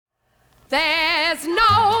There's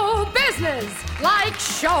no business like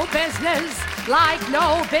show business, like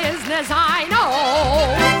no business I know.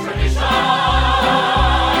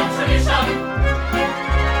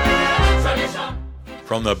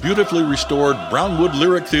 From the beautifully restored Brownwood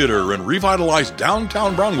Lyric Theater and revitalized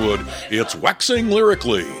downtown Brownwood, it's Waxing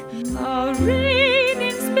Lyrically. A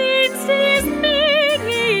reigning speech is made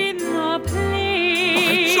in the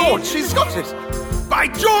play. By George, she's got it! By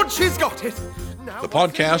George, she's got it! The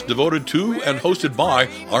podcast devoted to and hosted by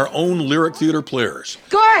our own lyric theater players.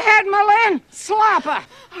 Go ahead, Malin. Slapper.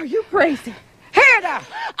 Are you crazy? Head up.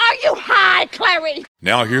 Are you high, Clary?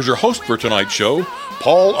 Now here's your host for tonight's show,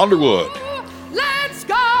 Paul Underwood. Let's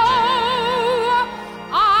go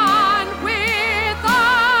on with the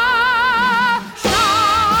show.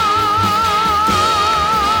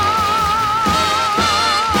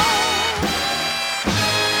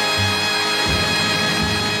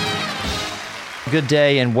 Good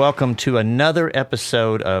day and welcome to another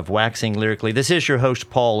episode of Waxing Lyrically. This is your host,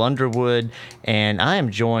 Paul Underwood, and I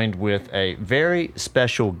am joined with a very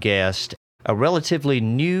special guest, a relatively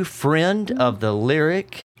new friend of the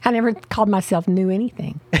lyric, I never called myself new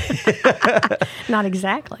anything. Not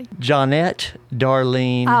exactly. Johnette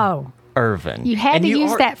Darlene Irvin. You had to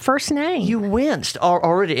use that first name. You winced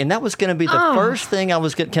already, and that was going to be the first thing I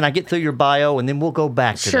was going to... Can I get through your bio, and then we'll go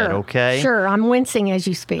back to that, okay? Sure, I'm wincing as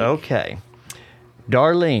you speak. Okay.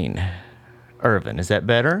 Darlene Irvin, is that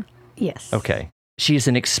better? Yes. Okay. She is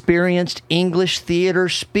an experienced English theater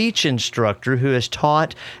speech instructor who has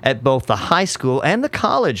taught at both the high school and the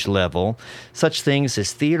college level such things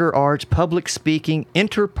as theater arts, public speaking,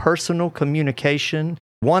 interpersonal communication,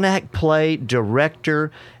 one-act play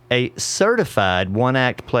director, a certified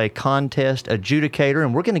one-act play contest adjudicator,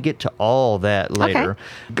 and we're going to get to all that later. Okay.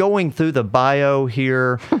 Going through the bio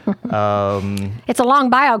here. It's a long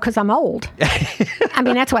bio because I'm old. I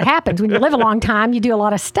mean, that's what happens. When you live a long time, you do a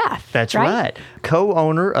lot of stuff. That's right.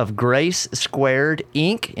 Co-owner of Grace Squared,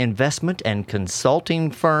 Inc., investment and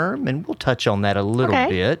consulting firm, and we'll touch on that a little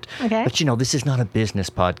bit. Okay. But, you know, this is not a business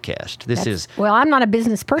podcast. This is... Well, I'm not a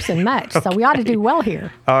business person much, so we ought to do well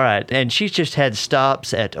here. All right. And she's just had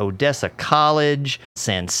stops at Odessa College,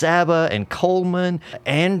 San Saba, and Coleman,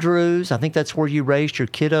 Andrews. I think that's where you raised your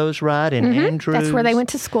kiddos, right? In Andrews. That's where they went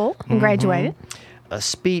to school and graduated. A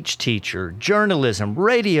speech teacher, journalism,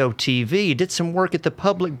 radio, TV, did some work at the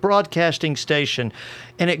public broadcasting station,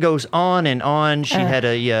 and it goes on and on. She had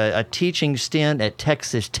a teaching stint at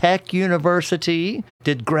Texas Tech University,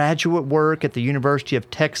 did graduate work at the University of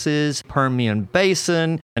Texas, Permian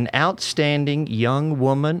Basin, an outstanding young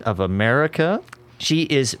woman of America. She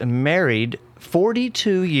is married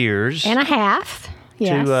 42 years. And a half,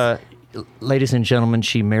 yes. To, ladies and gentlemen,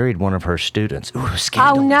 she married one of her students. Ooh,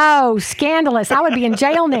 scandalous. Oh, no, scandalous. I would be in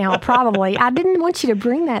jail now, probably. I didn't want you to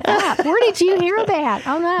bring that up. Where did you hear that?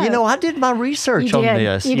 Oh, no. You know, I did my research on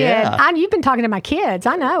this. You did. You've been talking to my kids.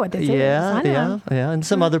 I know what this is. Yeah, and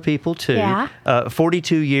some other people, too. Yeah.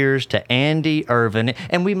 42 years to Andy Irvin.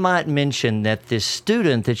 And we might mention that this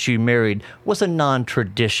student that you married was a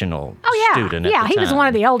non-traditional student at the time. He was one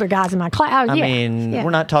of the older guys in my class. I mean, we're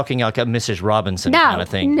not talking like a Mrs. Robinson kind of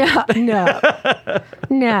thing. No.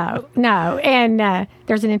 And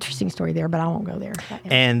there's an interesting story there, but I won't go there.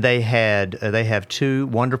 And they have two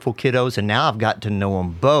wonderful kiddos, and now I've got to know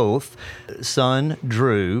them both. Son,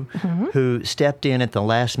 Drew, who stepped in at the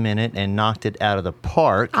last minute and knocked it out of the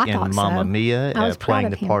park in Mamma Mia, playing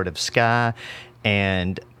the part of Sky,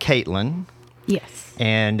 and Caitlin. Yes.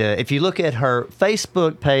 And if you look at her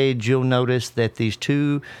Facebook page, you'll notice that these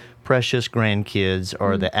two precious grandkids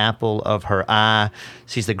are the apple of her eye.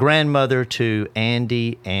 She's the grandmother to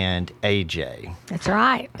Andy and AJ. That's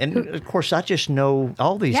right. And, of course, I just know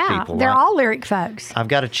all these people. They're all lyric folks. I've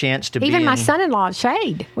got a chance to Even my son-in-law,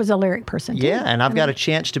 Shade, was a lyric person, too. Yeah, and I've got a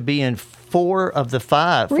chance to be in four of the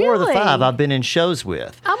five I've been in shows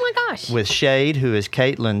with. Oh, my gosh. With Shade, who is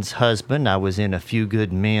Caitlin's husband. I was in A Few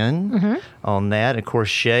Good Men on that. Of course,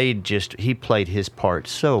 Shade he played his part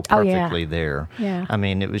so perfectly there. Yeah. I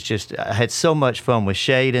mean, it was just, I had so much fun with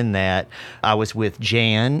Shade in that. I was with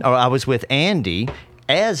Andy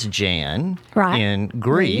as Jan in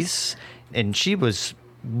Grease, and she was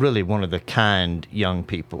really one of the kind young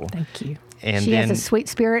people. Thank you. And she has a sweet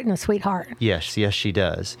spirit and a sweet heart. Yes, she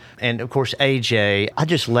does. And, of course, AJ, I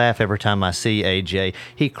just laugh every time I see AJ.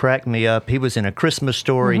 He cracked me up. He was in A Christmas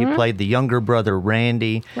Story. He played the younger brother,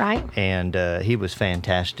 Randy. Right. And he was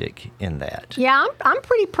fantastic in that. Yeah, I'm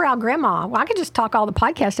pretty proud grandma. Well, I could just talk all the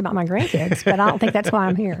podcast about my grandkids, but I don't think that's why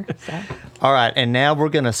I'm here. So. All right, and now we're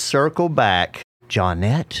going to circle back.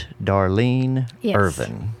 Johnette Darlene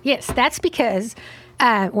Irvin. Yes, that's because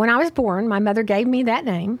when I was born, my mother gave me that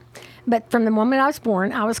name. But from the moment I was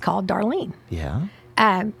born, I was called Darlene. Yeah.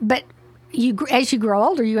 But as you grow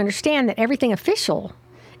older, you understand that everything official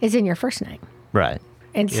is in your first name. Right.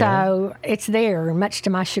 And so it's there, much to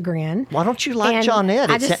my chagrin. Why don't you like And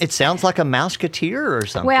Johnette? It sounds like a Mouseketeer or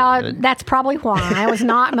something. Well, that's probably why. I was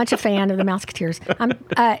not much a fan of the Mouseketeers.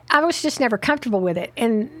 I was just never comfortable with it.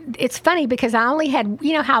 And it's funny because I only had,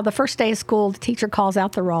 you know how the first day of school, the teacher calls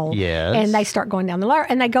out the roll. Yes. And they start going down the roll,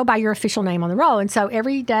 and they go by your official name on the roll. And so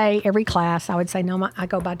every day, every class, I would say, no, I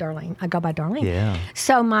go by Darlene. I go by Darlene. Yeah.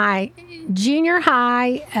 So my junior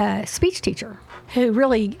high speech teacher, who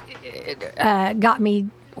really got me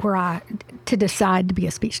to decide to be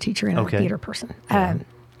a speech teacher and a theater person.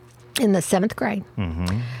 In the 7th grade,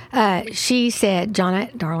 she said,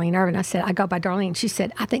 Johnette, Darlene Irvin. I said, I go by Darlene. She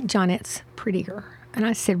said, I think Johnette's prettier. And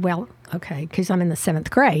I said, well, okay, because I'm in the 7th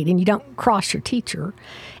grade and you don't cross your teacher.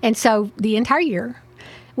 And so the entire year,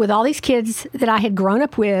 with all these kids that I had grown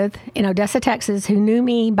up with in Odessa, Texas, who knew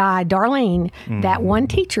me by Darlene, that one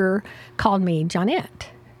teacher called me Johnette.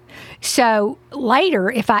 So later,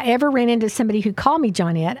 if I ever ran into somebody who called me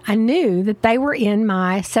Johnette, I knew that they were in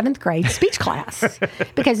my 7th grade speech class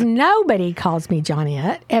because nobody calls me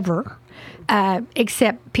Johnette ever,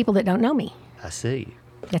 except people that don't know me. I see.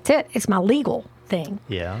 That's it. It's my legal thing.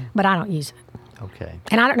 Yeah. But I don't use it. Okay.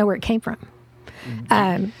 And I don't know where it came from.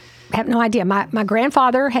 I have no idea. My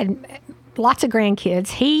grandfather had lots of grandkids.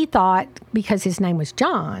 He thought because his name was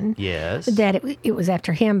John that it was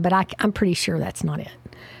after him, but I'm pretty sure that's not it.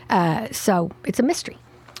 So it's a mystery.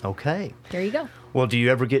 Okay. There you go. Well, do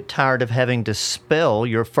you ever get tired of having to spell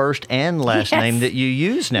your first and last name that you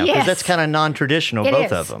use now? Because that's kind of non-traditional,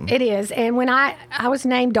 both of them. It is. And when I was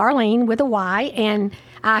named Darlene with a Y, and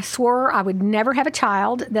I swore I would never have a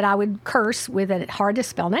child that I would curse with a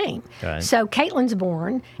hard-to-spell name. Right. So Caitlin's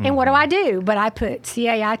born, and what do? But I put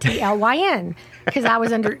Caitlyn because I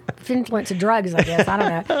was under influence of drugs, I guess. I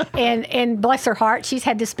don't know. And bless her heart, she's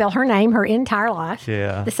had to spell her name her entire life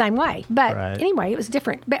the same way. But anyway, it was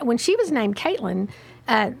different. But when she was named Caitlin,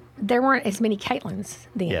 there weren't as many Caitlyns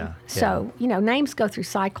then. Yeah. So, names go through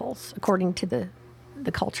cycles according to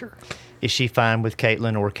the culture. Is she fine with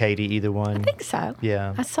Caitlin or Katie, either one? I think so.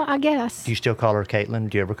 Yeah. I guess. Do you still call her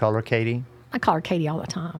Caitlin? Do you ever call her Katie? I call her Katie all the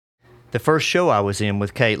time. The first show I was in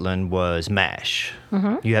with Caitlin was MASH.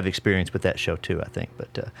 You have experience with that show too, I think.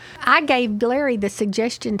 But I gave Larry the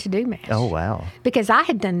suggestion to do MASH. Oh, wow. Because I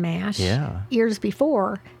had done MASH years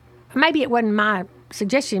before. Maybe it wasn't my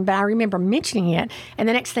suggestion, but I remember mentioning it. And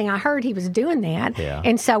the next thing I heard, he was doing that. Yeah.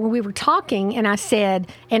 And so when we were talking, and I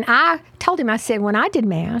told him, when I did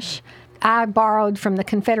MASH, I borrowed from the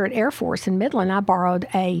Confederate Air Force in Midland, I borrowed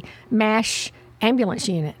a MASH ambulance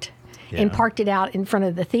unit and parked it out in front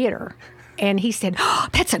of the theater. And he said, oh,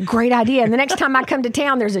 that's a great idea. And the next time I come to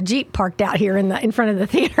town, there's a Jeep parked out here in front of the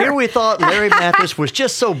theater. Here we thought Larry Mathis was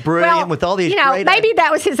just so brilliant with all these great maybe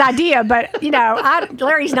that was his idea, but,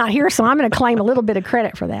 Larry's not here, so I'm going to claim a little bit of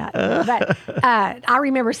credit for that. But I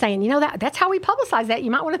remember saying, that's how we publicize that. You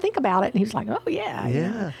might want to think about it. And he was like, oh, yeah.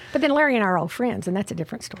 Yeah. But then Larry and I are old friends, and that's a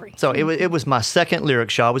different story. So it was my second lyric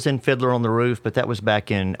show. I was in Fiddler on the Roof, but that was back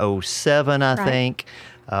in 2007, I think.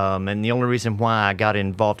 And the only reason why I got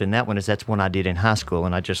involved in that one is that's one I did in high school,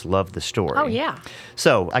 and I just loved the story. Oh, yeah.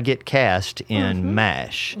 So I get cast in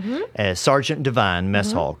MASH as Sergeant Divine,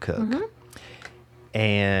 mess hall cook.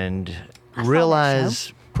 And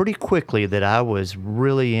realize pretty quickly that I was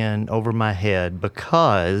really in over my head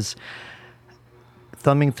because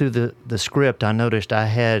thumbing through the script, I noticed I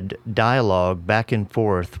had dialogue back and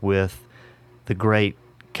forth with the great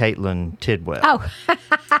Caitlin Tidwell. Oh.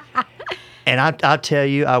 And I tell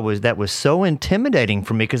you, that was so intimidating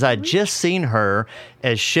for me because I'd just seen her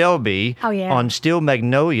as Shelby on Steel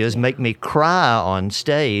Magnolias make me cry on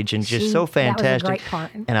stage, and just so fantastic. That was a great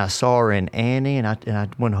part. And I saw her in Annie, and I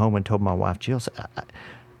went home and told my wife Jill,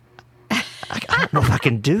 I don't know if I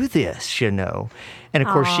can do this, And of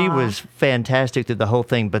course, she was fantastic through the whole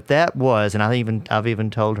thing. But that was, and I've even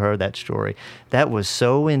told her that story. That was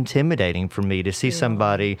so intimidating for me to see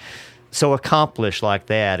somebody so accomplished like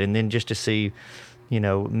that, and then just to see,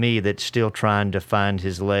 me that's still trying to find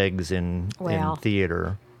his legs in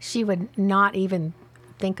theater. She would not even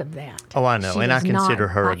think of that. Oh, I know, and I consider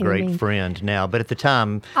her a great friend now. But at the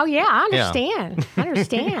time, oh yeah, I understand. I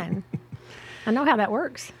understand. I know how that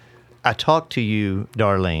works. I talked to you,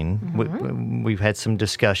 Darlene. We've had some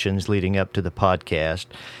discussions leading up to the podcast.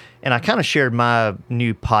 And I kind of shared my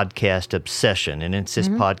new podcast obsession, and it's this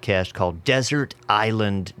podcast called Desert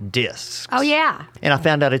Island Discs. Oh, yeah. And I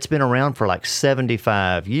found out it's been around for like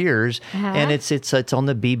 75 years, and it's on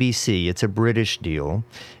the BBC. It's a British deal.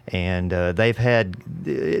 And they've had,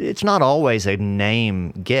 it's not always a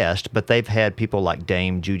name guest, but they've had people like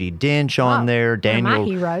Dame Judi Dench on there. Daniel, one of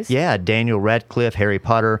my heroes. Yeah, Daniel Radcliffe, Harry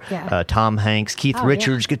Potter, Tom Hanks, Keith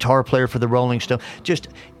Richards, guitar player for the Rolling Stones.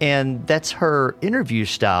 And that's her interview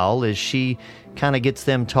style, is she kind of gets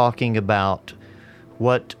them talking about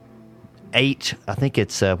what it's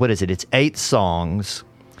 8 songs,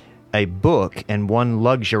 a book, and one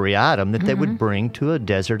luxury item that they would bring to a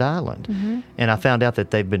desert island. And I found out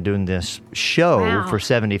that they've been doing this show for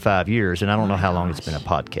 75 years, and I don't know how long it's been a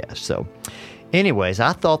podcast. So anyways,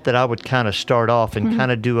 I thought that I would kind of start off and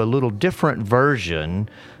kind of do a little different version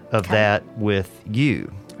of that with you.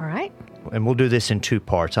 All right. And we'll do this in 2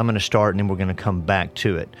 parts. I'm going to start, and then we're going to come back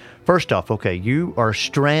to it. First off, okay, you are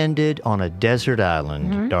stranded on a desert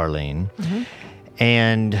island, Darlene,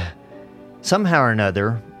 and somehow or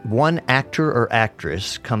another, one actor or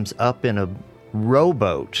actress comes up in a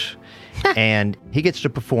rowboat, and he gets to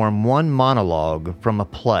perform one monologue from a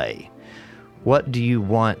play. What do you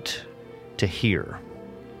want to hear?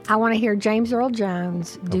 I want to hear James Earl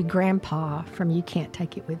Jones do Grandpa from You Can't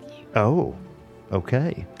Take It With You. Oh,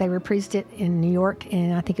 okay. They reprised it in New York,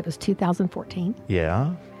 and I think it was 2014.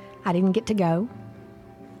 Yeah. I didn't get to go.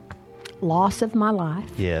 Loss of my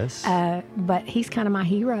life. Yes. But he's kind of my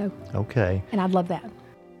hero. Okay. And I'd love that.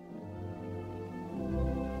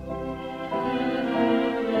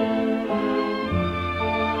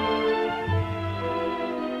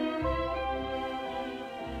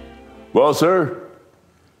 Well, sir,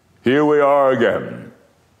 here we are again.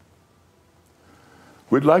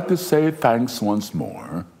 We'd like to say thanks once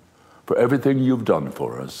more for everything you've done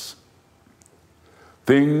for us.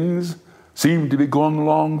 Things seem to be going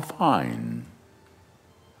along fine.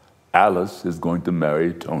 Alice is going to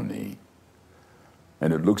marry Tony,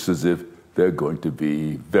 and it looks as if they're going to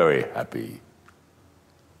be very happy.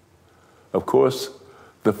 Of course,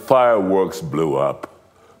 the fireworks blew up,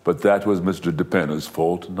 but that was Mr. DePenna's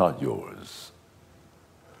fault, not yours.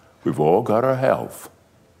 We've all got our health,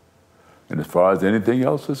 and as far as anything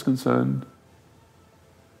else is concerned,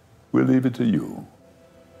 we'll leave it to you.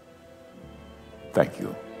 Thank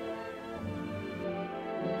you.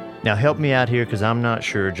 Now help me out here, because I'm not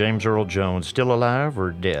sure. James Earl Jones, still alive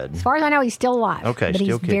or dead? As far as I know, he's still alive. Okay, but still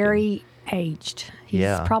he's kicking. very aged.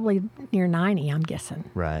 He's probably near 90, I'm guessing.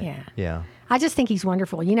 Right. Yeah. I just think he's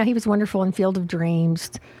wonderful. You know, he was wonderful in Field of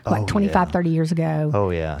Dreams, 30 years ago. Oh,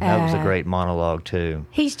 yeah. That was a great monologue, too.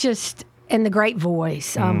 He's just, and the great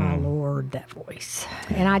voice. Oh, my Lord, that voice.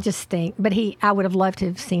 Yeah. And I just think, but I would have loved to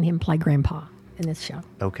have seen him play Grandpa in this show.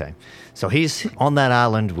 Okay. So he's on that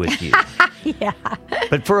island with you. Yeah.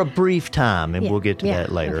 But for a brief time, and we'll get to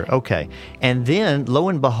that later. Okay. And then, lo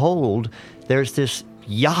and behold, there's this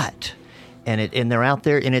yacht, and they're out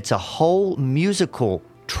there, and it's a whole musical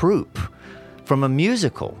troupe from a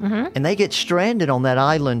musical, and they get stranded on that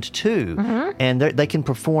island too, and they can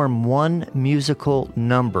perform one musical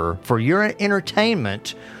number for your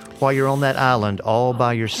entertainment while you're on that island all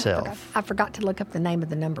by yourself. I forgot to look up the name of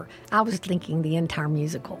the number. I was thinking the entire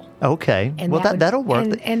musical. Okay. And well, that'll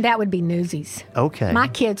work. And that would be Newsies. Okay. My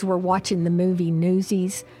kids were watching the movie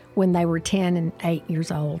Newsies when they were 10 and 8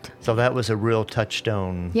 years old. So that was a real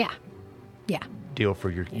touchstone deal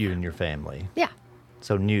for you and your family. Yeah.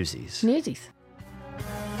 So Newsies. Newsies.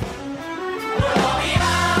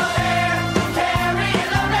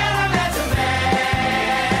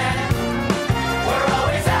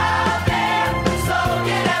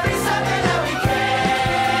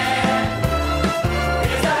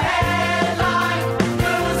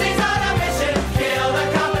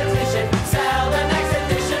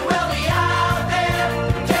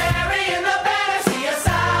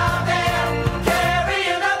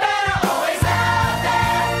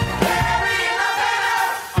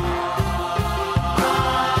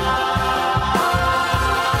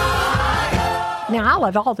 Now, I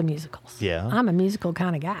love all the musicals. Yeah. I'm a musical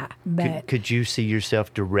kind of guy. But Could you see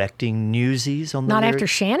yourself directing Newsies on the not lyrics? after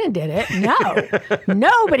Shannon did it. No.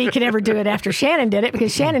 Nobody could ever do it after Shannon did it,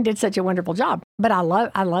 because Shannon did such a wonderful job. But I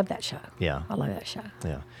love that show. Yeah. I love that show.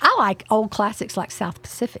 Yeah. I like old classics like South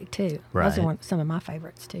Pacific, too. Those Right. are some of my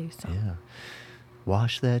favorites, too. So. Yeah.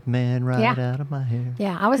 Wash that man right out of my hair.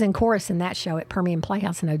 Yeah, I was in chorus in that show at Permian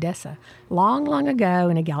Playhouse in Odessa long, long ago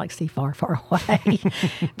in a galaxy far, far away.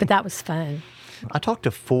 But that was fun. I talked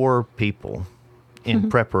to 4 people in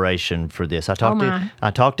preparation for this. I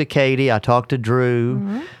talked to Katie. I talked to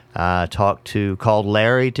Drew. I called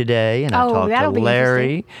Larry today, and I talked to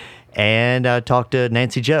Larry. And I talked to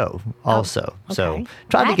Nancy Joe also. Okay. So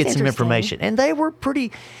tried to That's get some interesting. information. And they were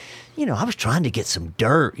pretty I was trying to get some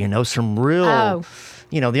dirt, some real, Oh.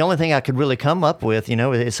 The only thing I could really come up with,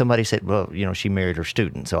 is somebody said, well, she married her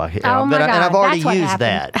student. So my and God, I've already that's what used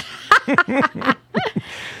happened.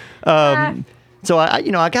 that. So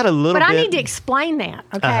I got a little But bit. I need to explain that,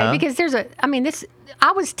 okay? Because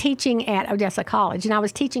I was teaching at Odessa College, and I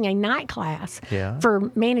was teaching a night class Yeah.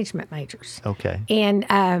 for management majors. Okay.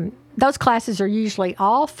 And those classes are usually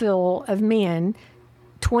all full of men,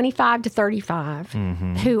 25 to 35,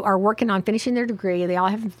 who are working on finishing their degree. They all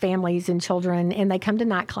have families and children, and they come to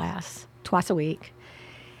night class twice a week.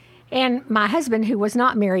 And my husband, who was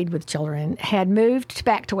not married with children, had moved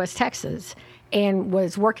back to West Texas and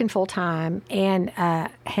was working full time and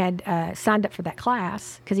had signed up for that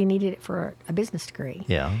class because he needed it for a business degree.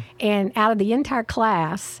 Yeah. And out of the entire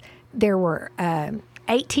class, there were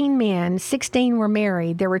 18 men, 16 were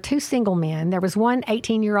married. There were 2 single men. There was one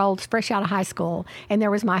 18-year-old fresh out of high school, and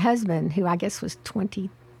there was my husband, who I guess was 23.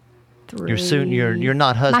 You're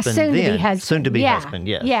not husband My soon-to-be then. husband. Soon-to-be Yeah, husband,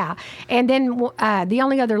 yes. Yeah. And then the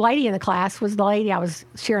only other lady in the class was the lady I was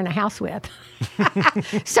sharing a house with.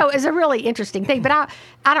 So it was a really interesting thing. But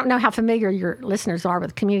I don't know how familiar your listeners are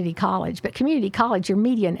with community college, but community college, your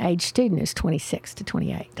median age student is 26 to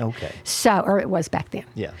 28. Okay. So, or it was back then.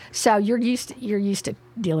 Yeah. So you're used to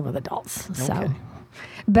dealing with adults. So, Okay.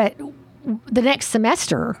 but the next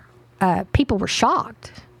semester, people were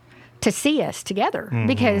shocked to see us together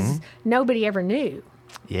because nobody ever knew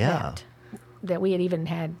Yeah. that we had even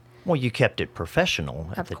had. Well, you kept it professional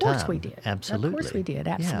at the time. Of course we did. Absolutely. Of course we did.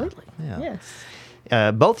 Absolutely. Yeah.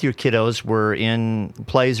 Yes. Both your kiddos were in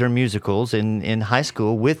plays or musicals in high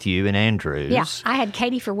school with you in Andrews. Yeah. I had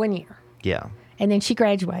Katie for 1 year, Yeah. and then she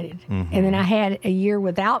graduated, and then I had a year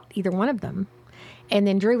without either one of them, and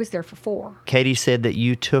then Drew was there for 4. Katie said that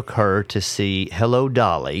you took her to see Hello,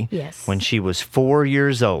 Dolly Yes. when she was 4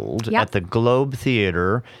 years old Yep. at the Globe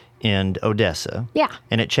Theater in Odessa. Yeah.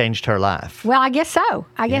 And it changed her life. Well, I guess so.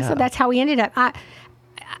 I guess Yeah. that's how we ended up.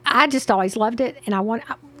 I just always loved it, and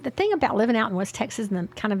the thing about living out in West Texas, in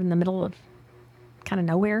the middle of kind of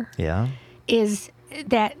nowhere, Yeah. is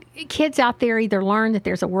that kids out there either learn that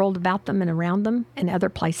there's a world about them and around them and other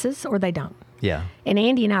places, or they don't. Yeah. And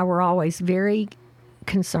Andy and I were always very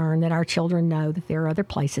concerned that our children know that there are other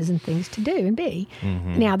places and things to do and be.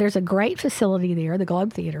 Now, there's a great facility there, the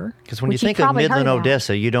Globe Theater. Because when you which you've think of probably Midland, heard about.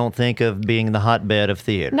 Odessa, you don't think of being the hotbed of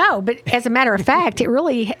theater. No, but as a matter of fact, it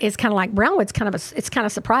really is kind of like Brownwood's it's kind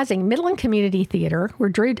of surprising. Midland Community Theater, where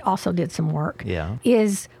Drew also did some work, Yeah.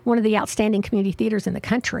 is one of the outstanding community theaters in the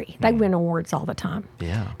country. They win awards all the time.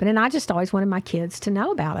 Yeah. But then I just always wanted my kids to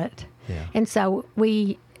know about it. Yeah. And so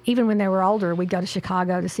even when they were older, we'd go to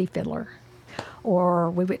Chicago to see Fiddler. Or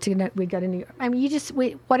we'd go to New York. I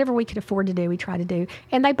mean, whatever we could afford to do, we try to do.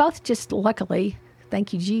 And they both just luckily,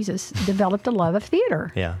 thank you, Jesus, developed a love of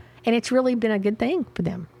theater. Yeah. And it's really been a good thing for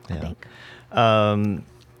them, I think.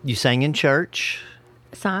 You sang in church.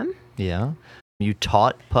 Some. Yeah. You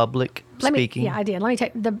taught public speaking. Yeah, I did. Let me tell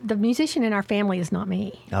you, the musician in our family is not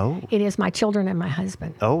me. Oh. It is my children and my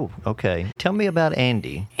husband. Oh, okay. Tell me about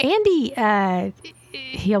Andy. Andy,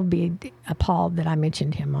 he'll be appalled that I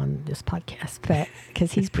mentioned him on this podcast, but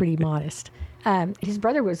because he's pretty modest. His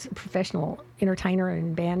brother was a professional entertainer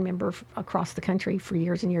and band member across the country for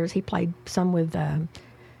years and years. He played some with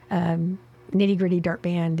Nitty Gritty Dirt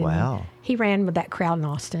Band. And Wow. He ran with that crowd in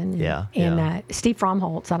Austin. Yeah, And yeah. Steve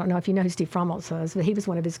Fromholtz, I don't know if you know who Steve Fromholtz was, but he was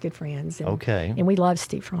one of his good friends. And, Okay. And we love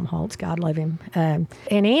Steve Fromholtz. God love him. And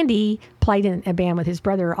Andy played in a band with his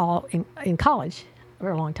brother all in college for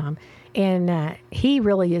a long time. And he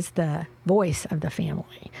really is the voice of the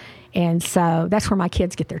family. And so that's where my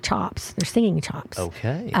kids get their chops, their singing chops.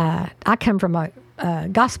 Okay. I come from a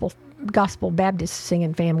gospel Baptist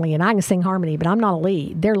singing family, and I can sing harmony, but I'm not a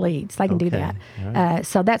lead. They're leads. They can do Okay. that. All right.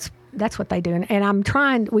 So that's what they do.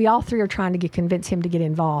 And we all three are trying to convince him to get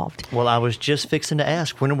involved. Well, I was just fixing to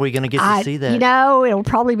ask, when are we going to get to see that? It'll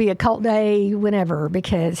probably be a cult day whenever,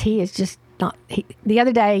 because he is just not. The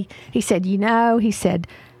other day, he said,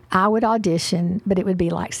 I would audition, but it would be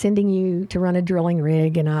like sending you to run a drilling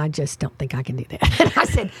rig, and I just don't think I can do that. And I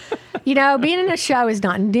said, being in a show is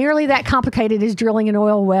not nearly that complicated as drilling an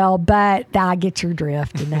oil well, but I get your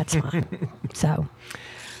drift, and that's fine. So.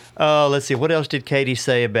 Oh, let's see. What else did Katie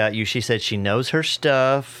say about you? She said she knows her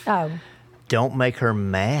stuff. Oh. Don't make her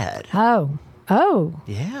mad. Oh.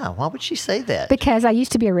 Yeah. Why would she say that? Because I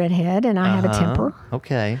used to be a redhead, and I have a temper.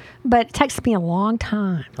 Okay. But it takes me a long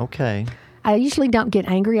time. Okay. I usually don't get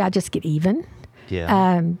angry. I just get even.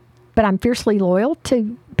 Yeah. But I'm fiercely loyal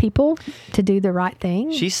to people to do the right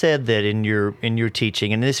thing. She said that in your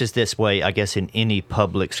teaching, and this is this way, I guess, in any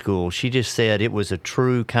public school, she just said it was a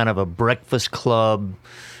true kind of a breakfast club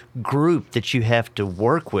group that you have to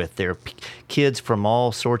work with. There are kids from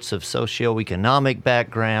all sorts of socioeconomic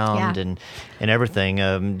background and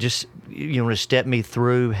everything. Just you want to step me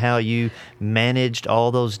through how you managed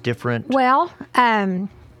all those different... Well, I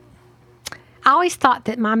always thought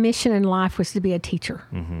that my mission in life was to be a teacher.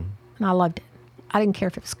 And I loved it. I didn't care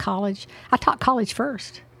if it was college. I taught college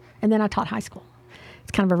first, and then I taught high school.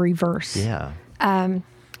 It's kind of a reverse. Yeah. And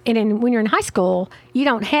when you're in high school, you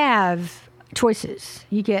don't have choices.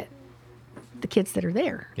 You get the kids that are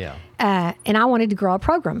there. Yeah. And I wanted to grow a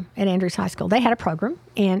program at Andrews High School. They had a program,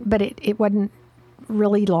 but it wasn't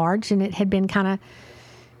really large, and it had been kind of...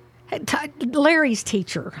 Larry's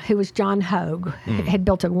teacher, who was John Hogue, had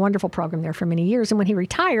built a wonderful program there for many years. And when he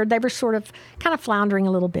retired, they were sort of kind of floundering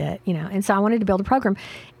a little bit, And so I wanted to build a program.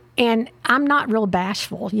 And I'm not real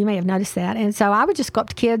bashful. You may have noticed that. And so I would just go up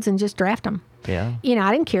to kids and just draft them. Yeah.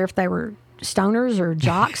 I didn't care if they were stoners or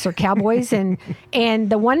jocks or cowboys. And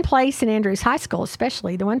the one place in Andrews High School,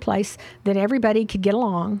 especially, the one place that everybody could get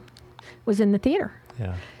along was in the theater.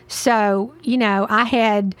 Yeah. So, I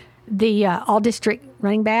had the all-district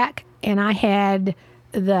running back, and I had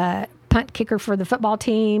the punt kicker for the football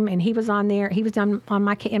team, and he was on there. He was in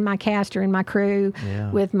my cast or in my crew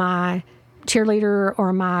with my cheerleader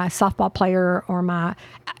or my softball player or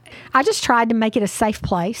I just tried to make it a safe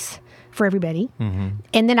place for everybody.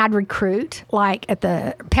 And then I'd recruit, like at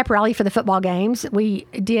the pep rally for the football games, we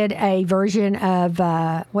did a version of,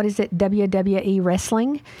 WWE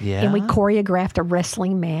wrestling. Yeah. And we choreographed a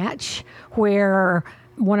wrestling match where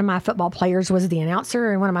one of my football players was the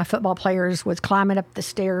announcer, and one of my football players was climbing up the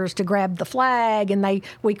stairs to grab the flag, and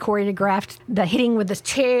we choreographed the hitting with the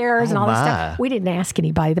chairs and all this stuff. We didn't ask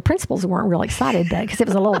anybody. The principals weren't real excited because it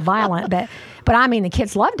was a little violent, but I mean, the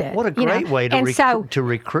kids loved it. What a great way to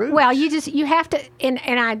recruit. Well, you have to, and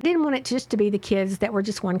I didn't want it just to be the kids that were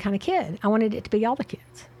just one kind of kid. I wanted it to be all the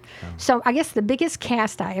kids. So I guess the biggest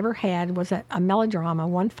cast I ever had was a melodrama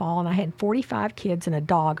one fall, and I had 45 kids and a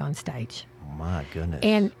dog on stage. My goodness.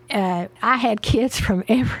 And I had kids from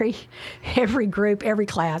every group, every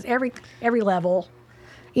class, every level,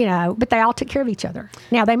 but they all took care of each other.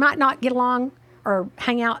 Now, they might not get along or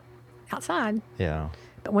hang out outside. Yeah.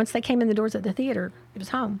 But once they came in the doors of the theater, it was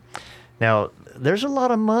home. Now, there's a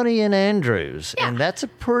lot of money in Andrews, and that's a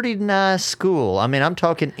pretty nice school. I mean, I'm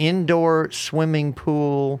talking indoor swimming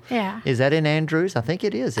pool. Yeah. Is that in Andrews? I think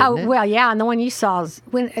it is, isn't it? Well, yeah, and the one you saw,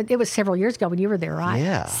 it was several years ago when you were there, right?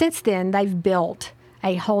 Yeah. Since then, they've built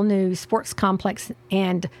a whole new sports complex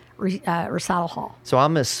and recital hall. So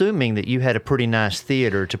I'm assuming that you had a pretty nice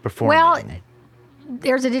theater to perform in.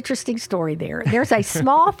 There's an interesting story there. There's a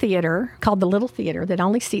small theater called the Little Theater that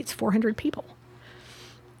only seats 400 people.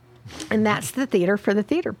 And that's the theater for the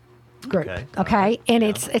theater group. Okay? And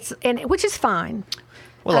it's which is fine.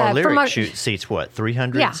 Well, our lyric seats what,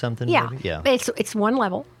 300 something? Yeah. Maybe? Yeah. It's one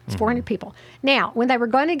level. It's 400 people. Now, when they were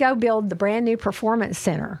going to go build the brand new performance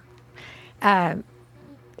center,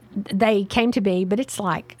 they came to me, but it's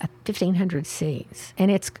like 1,500 seats, and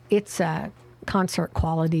it's a concert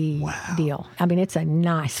quality deal. I mean, it's a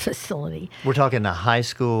nice facility. We're talking a high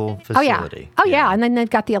school facility. Oh yeah, and then they've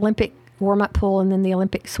got the Olympic warm-up pool, and then the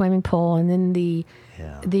Olympic swimming pool, and then the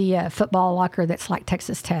football locker that's like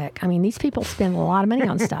Texas Tech. I mean, these people spend a lot of money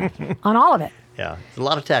on stuff, on all of it. Yeah, it's a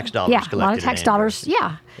lot of tax dollars. Yeah, a lot of tax dollars.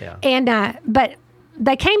 Yeah. And but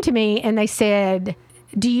they came to me and they said,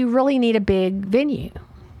 "Do you really need a big venue?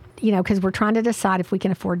 Because we're trying to decide if we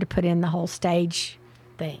can afford to put in the whole stage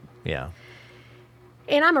thing." Yeah.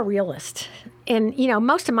 And I'm a realist, and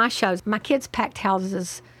most of my shows, my kids packed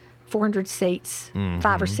houses. 400 seats,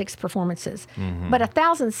 5 or 6 performances. But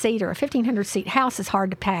 1,000-seat or a 1,500-seat house is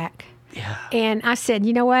hard to pack. Yeah. And I said,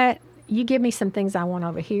 you know what? You give me some things I want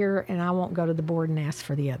over here, and I won't go to the board and ask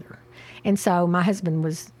for the other. And so my husband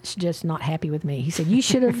was just not happy with me. He said, you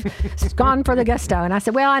should have gone for the gusto. And I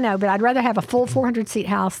said, well, I know, but I'd rather have a full 400-seat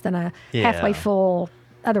house than a halfway full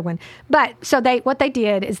other one. But so what they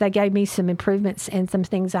did is they gave me some improvements and some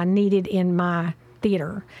things I needed in my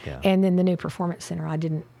theater. Yeah. And then the new performance center I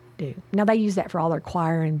didn't do. Now they use that for all their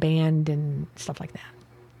choir and band and stuff like that.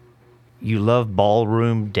 You love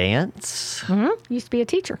ballroom dance? Used to be a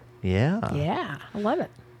teacher. Yeah. Yeah, I love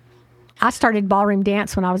it. I started ballroom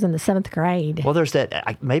dance when I was in the 7th grade. Well, there's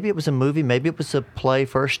that. Maybe it was a movie. Maybe it was a play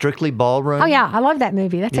first. Strictly Ballroom. Oh yeah, I love that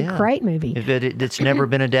movie. That's a great movie. It's never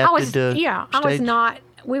been adapted to. Yeah, stage? I was not.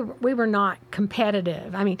 We were not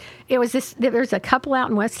competitive. I mean, it was this. There was a couple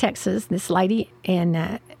out in West Texas. This lady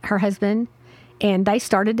and her husband, and they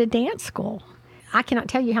started a dance school. I cannot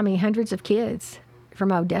tell you how many hundreds of kids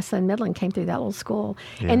from Odessa and Midland came through that little school.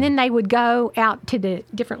 Yeah. And then they would go out to the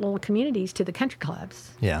different little communities, to the country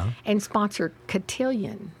clubs, and sponsor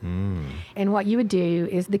cotillion. And what you would do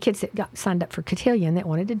is the kids that got signed up for cotillion that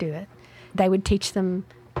wanted to do it, they would teach them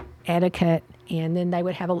etiquette, and then they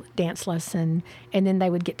would have a dance lesson, and then they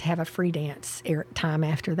would get to have a free dance time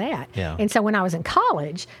after that. Yeah. And so when I was in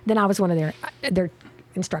college, then I was one of their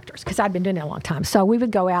instructors, because I'd been doing it a long time. So we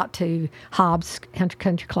would go out to Hobbs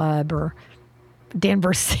Country Club or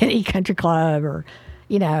Denver City Country Club or,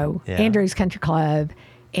 Andrews Country Club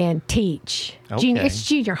and teach. Okay. It's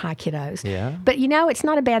junior high kiddos. Yeah. But, it's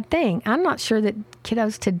not a bad thing. I'm not sure that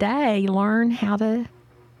kiddos today learn how to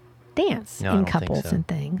dance in couples and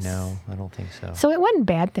things. No, I don't think so. So it wasn't a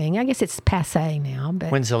bad thing. I guess it's passé now.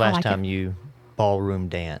 But when's the last time you ballroom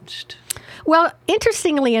danced? Well,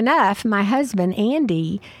 interestingly enough, my husband,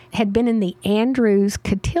 Andy, had been in the Andrews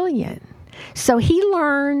Cotillion. So he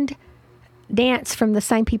learned dance from the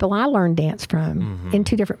same people I learned dance from in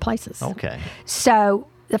two different places. Okay. So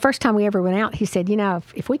the first time we ever went out, he said,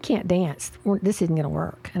 if we can't dance, this isn't going to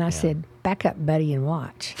work. And I said, back up, buddy, and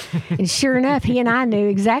watch. And sure enough, he and I knew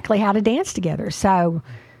exactly how to dance together. So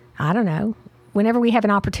I don't know. Whenever we have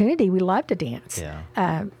an opportunity, we love to dance.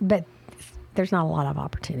 Yeah. But there's not a lot of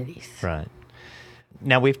opportunities. Right.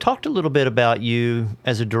 Now, we've talked a little bit about you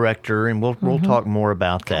as a director, and we'll talk more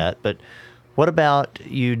about that. But what about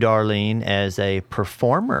you, Darlene, as a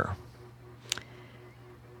performer?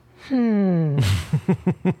 Not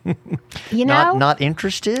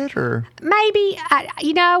interested, or maybe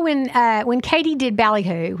when Katie did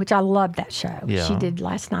Ballyhoo, which I loved that show. Yeah. She did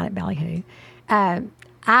Last Night at Ballyhoo. I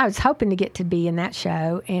was hoping to get to be in that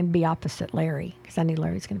show and be opposite Larry, because I knew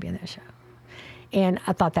Larry was going to be in that show. And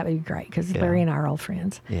I thought that would be great, because Larry and I are old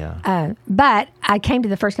friends. Yeah. But I came to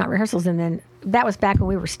the first night rehearsals, and then that was back when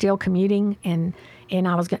we were still commuting, and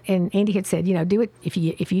Andy had said, do it if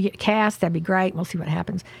you get cast, that'd be great. We'll see what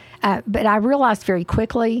happens. But I realized very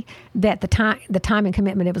quickly that the time and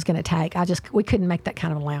commitment it was going to take, we couldn't make that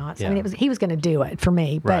kind of allowance. Yeah. I mean, he was going to do it for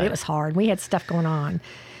me, but it was hard. We had stuff going on.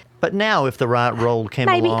 But now, if the right role came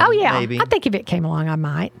maybe. along, Oh yeah, maybe. I think if it came along, I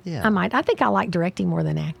might. Yeah. I might. I think I like directing more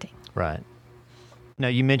than acting. Right. Now,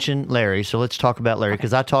 you mentioned Larry, so let's talk about Larry,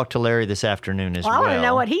 because I talked to Larry this afternoon as well. I want to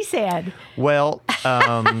know what he said. Well,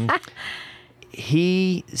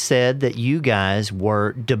 he said that you guys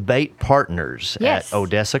were debate partners at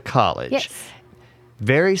Odessa College. Yes.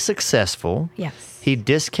 Very successful. Yes. He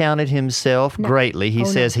discounted himself greatly. He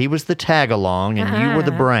says he was the tag-along and you were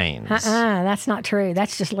the brains. That's not true.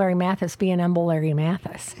 That's just Larry Mathis being humble Larry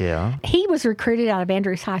Mathis. Yeah. He was recruited out of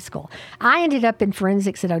Andrews High School. I ended up in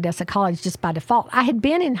forensics at Odessa College just by default. I had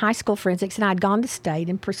been in high school forensics, and I'd gone to state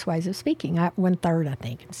in persuasive speaking. I won third, I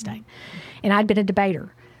think, in state. And I'd been a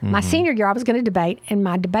debater. My senior year, I was going to debate, and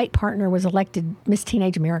my debate partner was elected Miss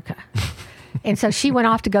Teenage America. And so she went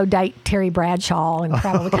off to go date Terry Bradshaw and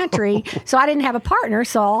travel the country. So I didn't have a partner.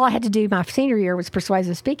 So all I had to do my senior year was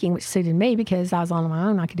persuasive speaking, which suited me because I was on my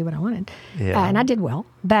own. I could do what I wanted. Yeah. And I did well.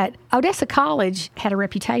 But Odessa College had a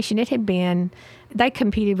reputation. They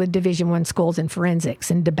competed with Division I schools in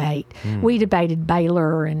forensics and debate. We debated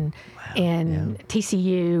Baylor and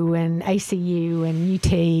TCU and ACU and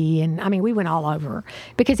UT. And I mean, we went all over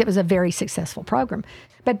because it was a very successful program.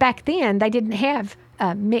 But back then, they didn't have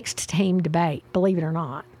mixed team debate, believe it or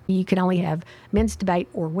not. You could only have men's debate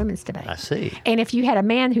or women's debate. I see. And if you had a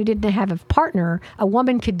man who didn't have a partner, a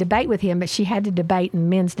woman could debate with him, but she had to debate in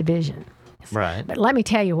men's division. Right. But let me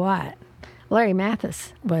tell you what, Larry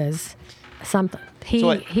Mathis was something.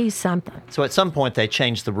 He's something. So at some point they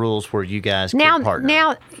changed the rules where you guys could partner.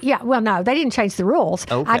 No, they didn't change the rules.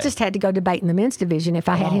 Okay. I just had to go debate in the men's division if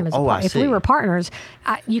I had him as a partner. If we were partners,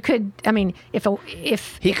 you could. I mean,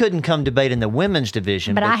 if he couldn't come debate in the women's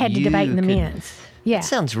division, but I had to debate in the men's. Yeah, that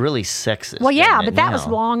sounds really sexist. Well, yeah, but that was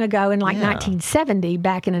long ago in 1970,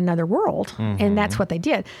 back in another world, and that's what they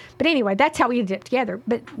did. But anyway, that's how we ended up together.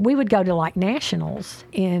 But we would go to nationals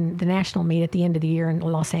in the national meet at the end of the year in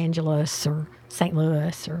Los Angeles or St.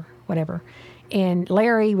 Louis or whatever. And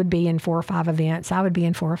Larry would be in 4 or 5 events. I would be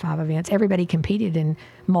in 4 or 5 events. Everybody competed in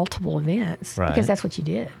multiple events because that's what you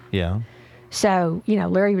did. Yeah. So,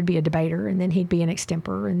 Larry would be a debater, and then he'd be an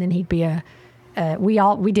extemper, and then he'd be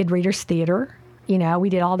we did Reader's Theater. We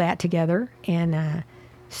did all that together. And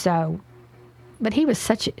but he was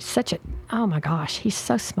such a, oh my gosh, he's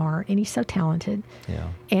so smart and he's so talented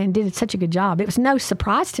and did such a good job. It was no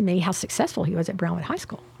surprise to me how successful he was at Brownwood High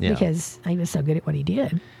School because he was so good at what he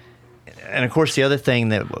did. And of course, the other thing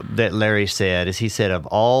that Larry said is he said of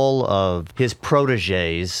all of his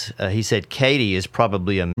proteges, he said Katie is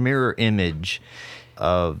probably a mirror image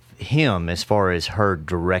of him as far as her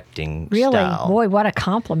directing Really? style. Boy, what a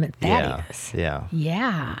compliment that is. Yeah.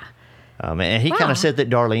 Yeah. And he kind of said that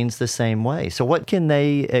Darlene's the same way. So what can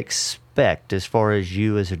they expect as far as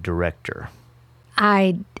you as a director?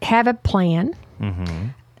 I have a plan. Mm-hmm.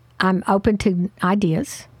 I'm open to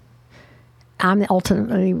ideas. I'm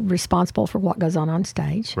ultimately responsible for what goes on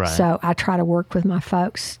stage. Right. So I try to work with my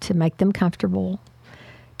folks to make them comfortable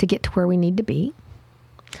to get to where we need to be.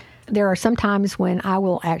 There are some times when I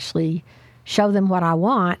will actually show them what I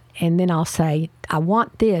want, and then I'll say, I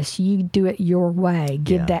want this, you do it your way.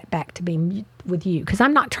 Give that back to me with you. Because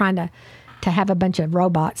I'm not trying to have a bunch of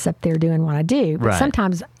robots up there doing what I do. But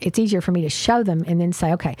sometimes it's easier for me to show them and then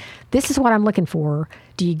say, okay, this is what I'm looking for.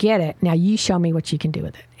 Do you get it? Now you show me what you can do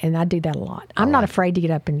with it. And I do that a lot. I'm not afraid to get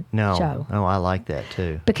up and show. No, I like that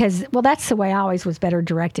too. Because, well, that's the way I always was better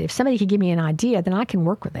directed. If somebody could give me an idea, then I can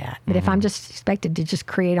work with that. But if I'm just expected to just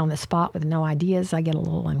create on the spot with no ideas, I get a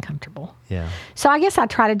little uncomfortable. Yeah. So I guess I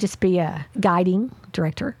try to just be a guiding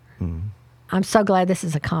director. I'm so glad this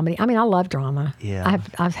is a comedy. I mean, I love drama. Yeah.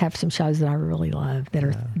 I have some shows that I really love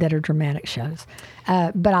that are dramatic shows.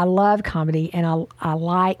 But I love comedy, and I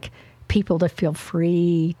like people to feel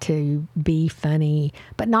free to be funny,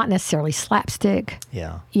 but not necessarily slapstick.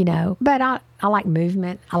 Yeah. You know, but I like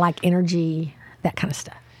movement. I like energy, that kind of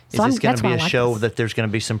stuff. Is this going to be a show that there's going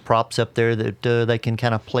to be some props up there that they can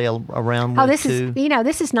kind of play around with? Oh, this is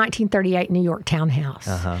 1938 New York townhouse,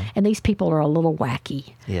 and these people are a little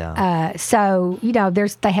wacky. Yeah. So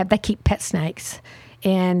they keep pet snakes,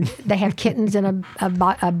 and they have kittens in a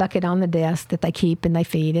bucket on the desk that they keep and they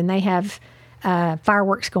feed, and they have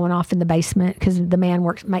fireworks going off in the basement because the man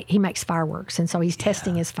he makes fireworks, and so he's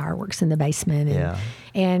testing his fireworks in the basement.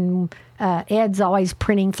 And Ed's always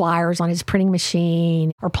printing flyers on his printing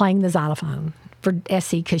machine or playing the xylophone for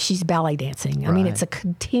Essie because she's ballet dancing. I mean, it's a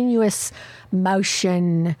continuous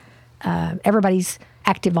motion. Everybody's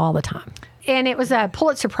active all the time. And it was a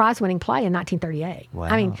Pulitzer Prize-winning play in 1938. Wow.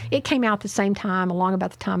 I mean, it came out at the same time, along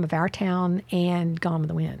about the time of Our Town and Gone with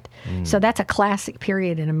the Wind. So that's a classic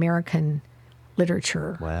period in American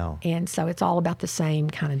literature. Wow. And so it's all about the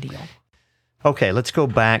same kind of deal. Okay, let's go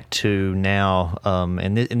back to now,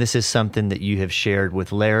 and this is something that you have shared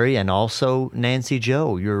with Larry and also Nancy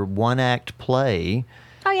Jo, your one-act play.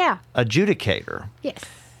 Oh, yeah. Adjudicator. Yes.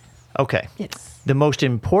 Okay. Yes. The most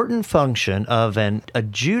important function of an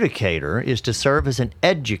adjudicator is to serve as an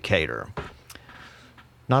educator.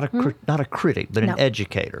 Not a critic, but an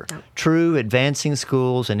educator. No. True, advancing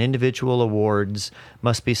schools and individual awards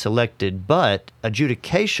must be selected, but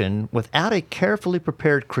adjudication without a carefully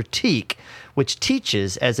prepared critique, which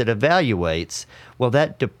teaches as it evaluates, well,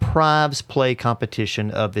 that deprives play competition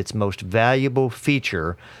of its most valuable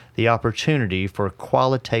feature, the opportunity for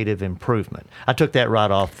qualitative improvement. I took that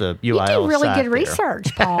right off the UIL site. You do really good there.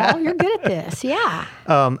 research, Paul. You're good at this, yeah.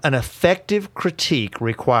 An effective critique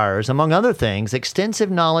requires, among other things,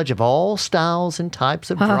 extensive knowledge of all styles and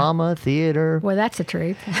types of drama, theater. Well, that's the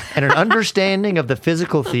truth. And an understanding of the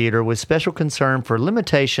physical theater with special concern for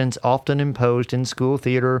limitations often imposed in school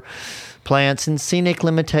theater plants and scenic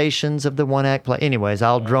limitations of the one-act play. Anyways,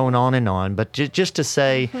 I'll drone on, but just to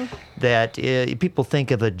say that people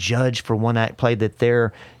think of a judge for one-act play that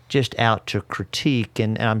they're just out to critique,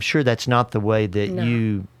 and I'm sure that's not the way that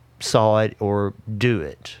you saw it or do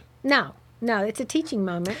it. No, it's a teaching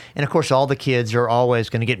moment. And, of course, all the kids are always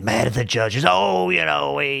going to get mad at the judges. Oh,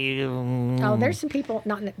 there's some people,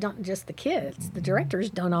 not just the kids. The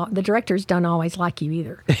directors don't always like you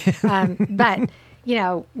either. But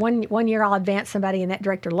one year I'll advance somebody and that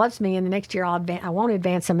director loves me, and the next year I won't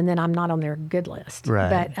advance them, and then I'm not on their good list.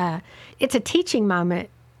 Right. But it's a teaching moment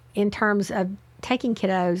in terms of taking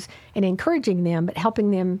kiddos and encouraging them, but helping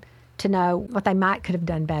them to know what they could have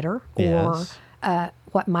done better, or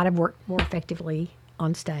what might have worked more effectively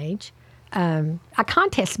on stage. I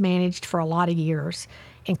contest managed for a lot of years.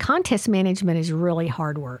 And contest management is really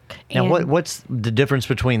hard work. Now, what's the difference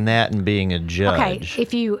between that and being a judge?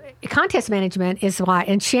 Okay, contest management is why,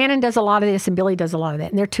 and Shannon does a lot of this and Billy does a lot of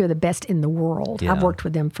that, and they're two of the best in the world. Yeah. I've worked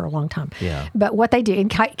with them for a long time. Yeah. But what they do,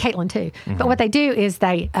 and Caitlin too, but what they do is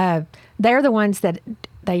they're the ones that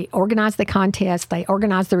they organize the contest, they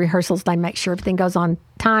organize the rehearsals, they make sure everything goes on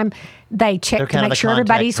time, they check to make sure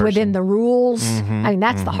everybody's within the rules. I mean,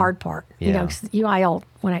 that's the hard part. Yeah. 'Cause UIL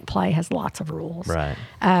one-act play has lots of rules,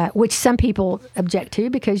 right? Which some people object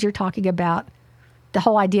to because you're talking about the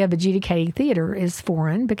whole idea of adjudicating theater is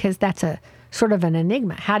foreign, because that's a sort of an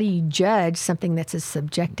enigma. How do you judge something that's as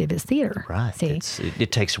subjective as theater? Right. See?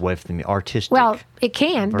 It takes away from the artistic. Well, it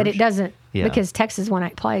can, but it doesn't, Yeah. because Texas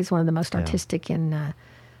one-act play is one of the most artistic and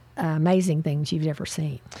amazing things you've ever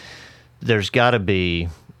seen. there's got to be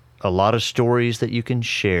a lot of stories that you can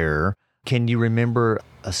share. Can you remember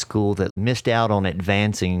a school that missed out on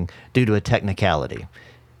advancing due to a technicality?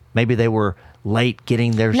 Maybe they were late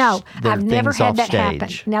getting their No, their I've never things had off that stage.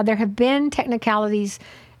 happen. Now, there have been technicalities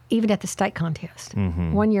even at the state contest.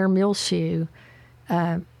 Mm-hmm. One year, Muleshoe,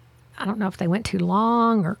 I don't know if they went too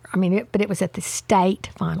long but it was at the state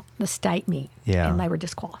final, the state meet, Yeah. and they were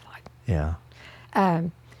disqualified. Yeah.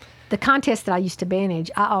 The contest that I used to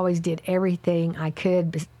manage, I always did everything I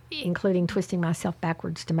could, including twisting myself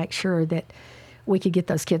backwards to make sure that we could get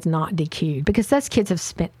those kids not DQ'd, because those kids have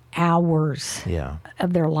spent hours Yeah.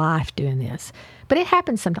 of their life doing this. But it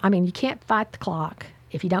happens sometimes. I mean, you can't fight the clock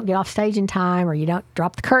if you don't get off stage in time, or you don't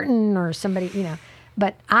drop the curtain, or somebody,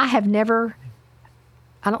 But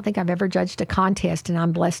I don't think I've ever judged a contest, and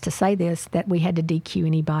I'm blessed to say this, that we had to DQ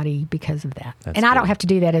anybody because of that. That's and I don't good. have to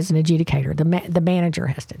do that as an adjudicator. The manager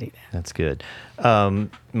has to do that. That's good.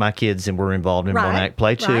 My kids were involved in Right, One Act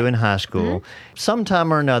Play too right. in high school.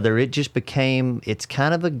 Sometime or another, it just it's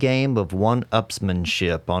kind of a game of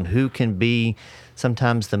one-upsmanship on who can be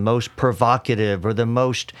sometimes the most provocative or the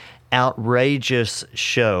most outrageous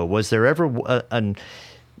show. Was there ever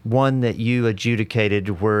one that you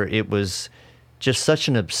adjudicated where it was just such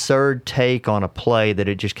an absurd take on a play that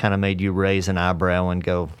it just kind of made you raise an eyebrow and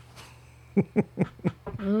go,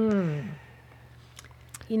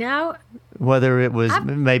 whether it was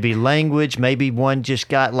maybe language, maybe one just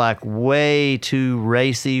got like way too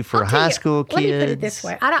racy for high school kids. Let me put it this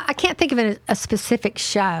way. I can't think of a specific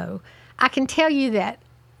show. I can tell you that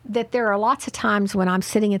there are lots of times when I'm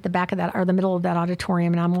sitting at the back of that or the middle of that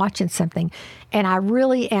auditorium and I'm watching something, and I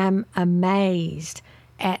really am amazed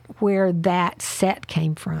at where that set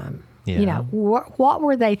came from. Yeah. What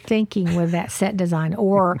were they thinking with that set design,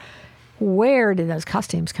 or where did those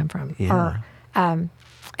costumes come from? Yeah. Or,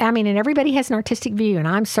 and everybody has an artistic view, and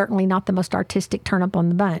I'm certainly not the most artistic turnip on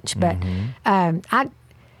the bunch, but I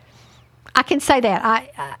can say that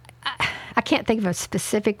I can't think of a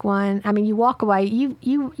specific one. I mean, you walk away,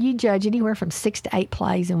 you judge anywhere from 6 to 8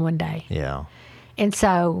 plays in one day, Yeah. and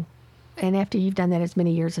so. And after you've done that as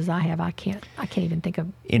many years as I have, I can't even think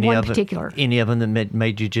of one particular. Any of them that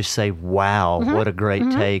made you just say, wow, what a great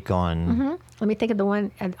take on. Let me think of the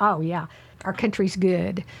one. Our Country's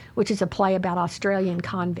Good, which is a play about Australian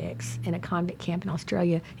convicts in a convict camp in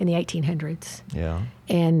Australia in the 1800s. Yeah.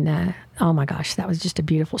 And oh my gosh, that was just a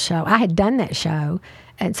beautiful show. I had done that show,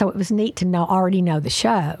 and so it was neat to already know the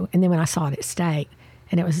show. And then when I saw it at state,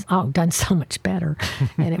 and it was done so much better,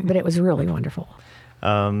 but it was really wonderful.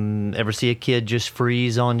 Ever see a kid just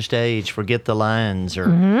freeze on stage, forget the lines,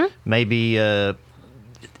 or maybe a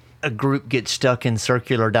group gets stuck in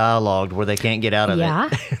circular dialogue where they can't get out of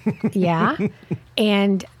it? Yeah.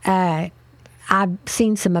 And I've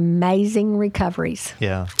seen some amazing recoveries.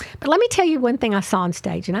 Yeah. But let me tell you one thing I saw on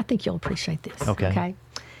stage, and I think you'll appreciate this. Okay.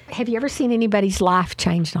 Have you ever seen anybody's life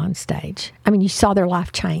changed on stage? I mean, you saw their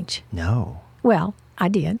life change. No. Well, I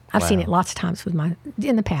did. I've seen it lots of times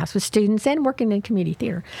in the past with students and working in community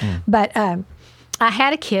theater. But I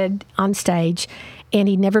had a kid on stage, and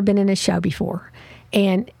he'd never been in a show before,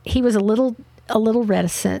 and he was a little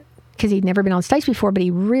reticent because he'd never been on stage before, but he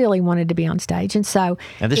really wanted to be on stage, and so.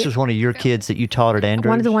 And this was one of your kids that you taught at Andrews?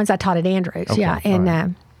 One of the ones I taught at Andrews, Okay, yeah, and. all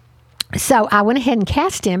right. So I went ahead and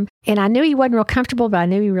cast him, and I knew he wasn't real comfortable, but I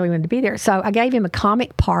knew he really wanted to be there. So I gave him a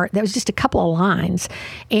comic part that was just a couple of lines,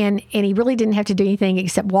 and he really didn't have to do anything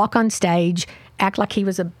except walk on stage, act like he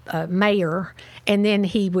was a mayor, and then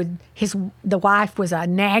the wife was a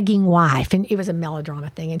nagging wife, and it was a melodrama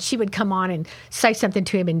thing, and she would come on and say something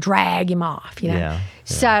to him and drag him off, Yeah.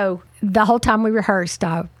 So the whole time we rehearsed,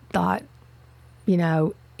 I thought,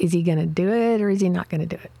 is he going to do it or is he not going to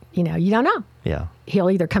do it? You don't know. Yeah.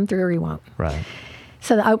 He'll either come through or he won't. Right.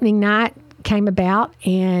 So the opening night came about,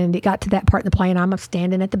 and it got to that part in the play, and I'm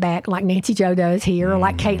standing at the back like Nancy Jo does here, or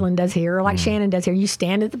like Caitlin does here, or like Shannon does here. You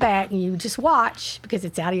stand at the back and you just watch because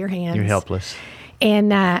it's out of your hands. You're helpless.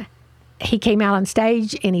 And he came out on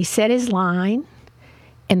stage and he said his line,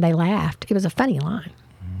 and they laughed. It was a funny line,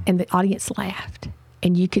 and the audience laughed,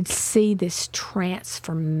 and you could see this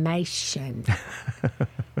transformation.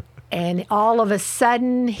 And all of a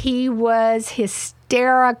sudden, he was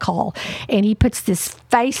hysterical. And he puts this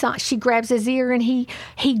face on. She grabs his ear, and he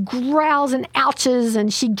growls and ouches,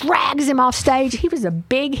 and she drags him off stage. He was a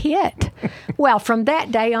big hit. Well, from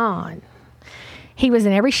that day on, he was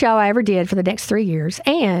in every show I ever did for the next 3 years,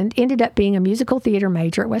 and ended up being a musical theater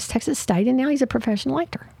major at West Texas State, and now he's a professional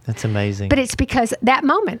actor. That's amazing. But it's because that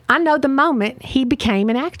moment, I know the moment he became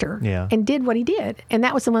an actor and did what he did. And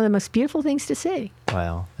that was one of the most beautiful things to see.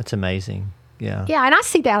 Wow. That's amazing. Yeah. Yeah, and I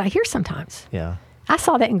see that out here sometimes. Yeah. I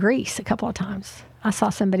saw that in Greece a couple of times. I saw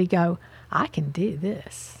somebody go, I can do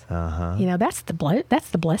this. You know, that's the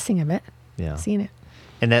blessing of it. Yeah. Seeing it.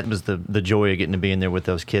 And that was the joy of getting to be in there with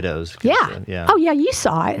those kiddos. Yeah. Yeah. Oh, yeah, you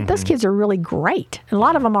saw it. Those kids are really great. And a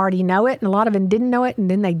lot of them already know it, and a lot of them didn't know it,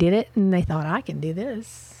 and then they did it, and they thought, I can do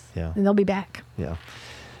this. Yeah. And they'll be back. Yeah.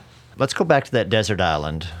 Let's go back to that desert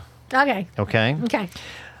island. Okay. Okay? Okay.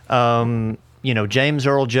 You know, James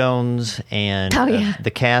Earl Jones and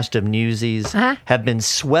the cast of Newsies have been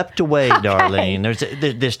swept away,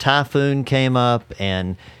 Darlene. This typhoon came up,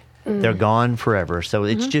 and they're gone forever. So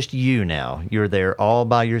it's just you now. You're there all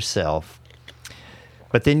by yourself.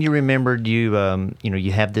 But then you remembered you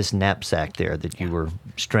have this knapsack there that you were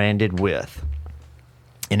stranded with.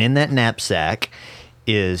 And in that knapsack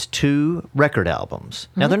is 2 record albums.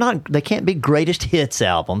 Now they can't be greatest hits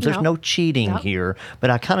albums. There's no cheating here, but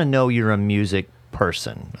I kind of know you're a music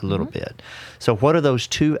person a little bit. So what are those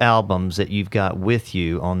 2 albums that you've got with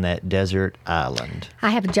you on that desert island? I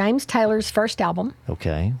have James Taylor's first album.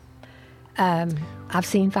 Okay. I've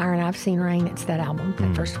Seen Fire and I've Seen Rain. It's that album,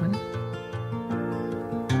 that first one.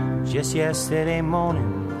 Just yesterday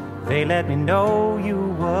morning, they let me know you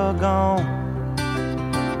were gone.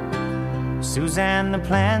 Suzanne, the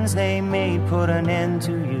plans they made put an end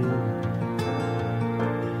to you.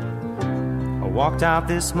 I walked out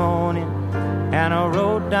this morning and I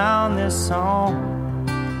wrote down this song.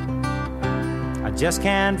 I just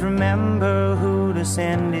can't remember who to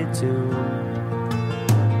send it to.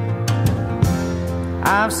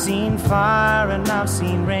 I've seen fire and I've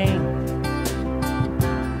seen rain.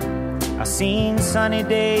 I've seen sunny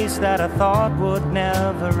days that I thought would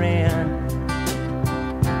never end.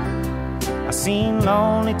 I've seen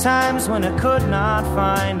lonely times when I could not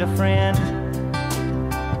find a friend.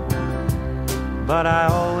 But I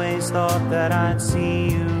always thought that I'd see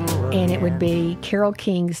you again. And it would be Carole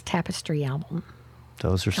King's Tapestry album.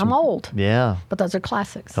 Those are I'm old. Yeah. But those are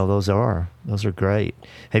classics. Oh, those are great.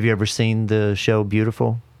 Have you ever seen the show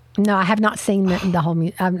Beautiful? No, I have not seen the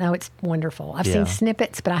whole. I know it's wonderful. I've seen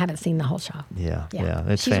snippets, but I haven't seen the whole show. Yeah.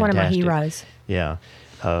 It's She's fantastic. one of my heroes. Yeah.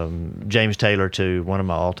 James Taylor, too, one of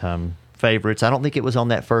my all-time favorites. I don't think it was on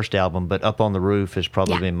that first album, but Up on the Roof has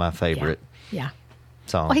probably been my favorite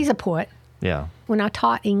song. Well, he's a poet. Yeah. When I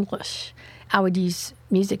taught English, I would use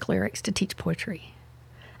music lyrics to teach poetry.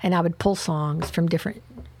 And I would pull songs from different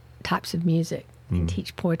types of music and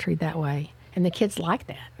teach poetry that way. And the kids liked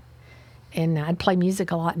that. And I'd play music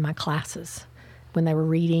a lot in my classes when they were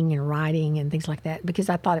reading and writing and things like that because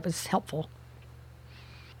I thought it was helpful.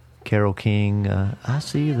 Carole King, I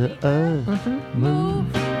see the earth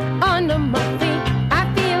move. Under my feet,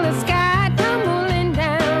 I feel the sky tumbling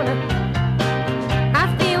down.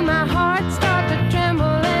 I feel my heart start to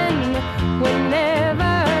trembling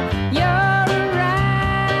whenever you're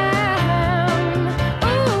around.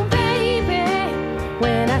 Oh, baby,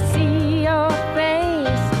 when I see your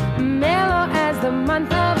face, mellow as the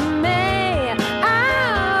month of May.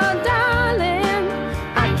 Oh, darling,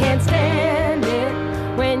 I can't stand it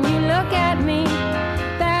when you look at me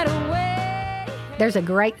that way. There's a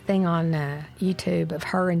great thing on YouTube of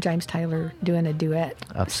her and James Taylor doing a duet.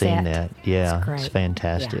 I've seen that. Yeah, it's, great. It's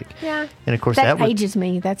fantastic. Yeah. And of course that was, ages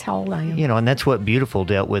me. That's how old I am. You know, and that's what Beautiful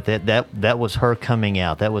dealt with. That was her coming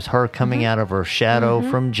out. That was her coming out of her shadow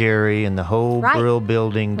from Jerry and the whole Brill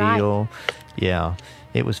Building deal. Yeah,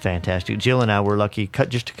 it was fantastic. Jill and I were lucky.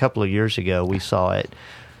 Just a couple of years ago, we saw it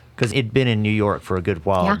because it'd been in New York for a good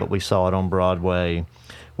while, but we saw it on Broadway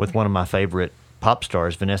with one of my favorite pop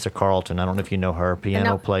stars, Vanessa Carlton. I don't know if you know her,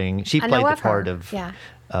 piano playing. She played the part of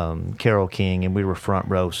Carole King, and we were front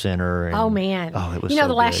row center. And, oh, man. Oh, it was the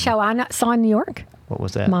last good. show I saw in New York? What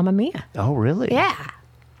was that? Mamma Mia. Oh, really? Yeah.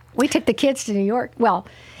 We took the kids to New York. Well,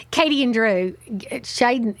 Katie and Drew,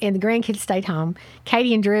 Shade and the grandkids stayed home.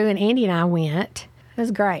 Katie and Drew and Andy and I went. It was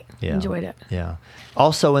great. Yeah. Enjoyed it. Yeah.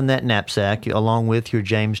 Also in that knapsack, along with your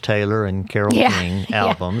James Taylor and Carole King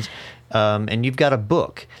albums, and you've got a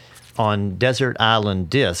book on Desert Island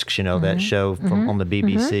Discs, that show from on the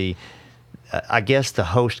BBC. I guess the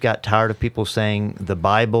host got tired of people saying the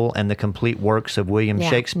Bible and the complete works of William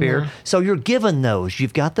Shakespeare. So you're given those.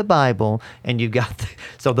 You've got the Bible and you've got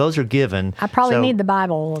so those are given. I probably need the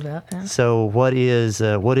Bible a little bit. Yeah. So what is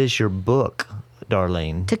your book,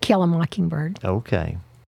 Darlene? To Kill a Mockingbird. Okay.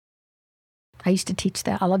 I used to teach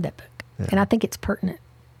that. I love that book. Yeah. And I think it's pertinent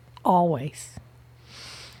always.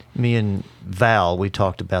 Me and Val, we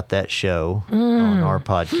talked about that show on our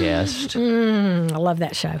podcast. I love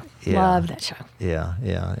that show. Yeah. Love that show. Yeah,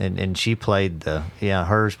 yeah. And she played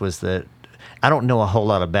hers was the, I don't know a whole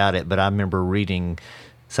lot about it, but I remember reading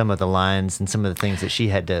some of the lines and some of the things that she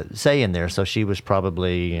had to say in there. So she was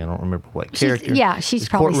probably, I don't remember what character. She's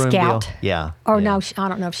probably Courtroom Scout. Bill. Yeah. Or yeah. no, I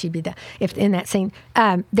don't know if she'd be that. If in that scene,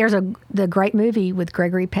 there's the great movie with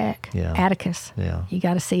Gregory Peck, Atticus. Yeah. You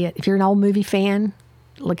got to see it. If you're an old movie fan,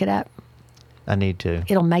 look it up. I need to.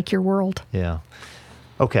 It'll make your world. Yeah.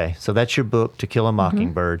 Okay, so that's your book, To Kill a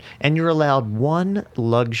Mockingbird, and you're allowed one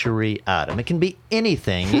luxury item. It can be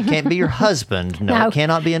anything. It can't be your husband. No, it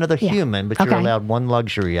cannot be another human, but you're allowed one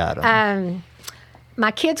luxury item.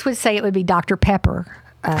 My kids would say it would be Dr. Pepper,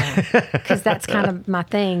 because that's kind of my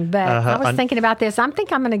thing. But I was thinking about this. I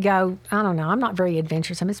think I'm going to go, I don't know, I'm not very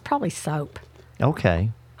adventurous. It's probably soap.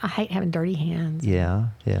 Okay. I hate having dirty hands. Yeah,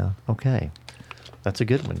 okay. That's a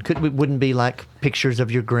good one. Wouldn't be like pictures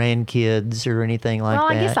of your grandkids or anything like that?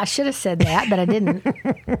 Well, I guess I should have said that, but I didn't.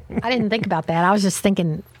 I didn't think about that. I was just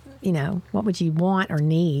thinking, what would you want or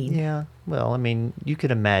need? Yeah. Well, I mean, you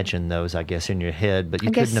could imagine those, I guess, in your head, but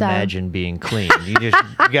you couldn't imagine being clean. You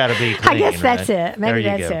got to be clean. I guess that's right? it. Maybe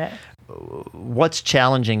that's it. What's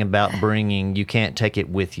challenging about bringing You Can't Take It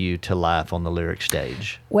With You to life on the Lyric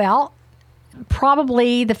stage? Well,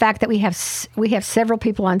 probably the fact that we have several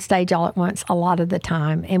people on stage all at once a lot of the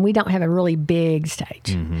time, and we don't have a really big stage.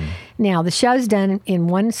 Mm-hmm. Now, the show's done in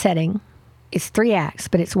one setting. It's 3 acts,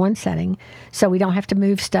 but it's one setting, so we don't have to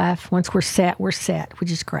move stuff. Once we're set,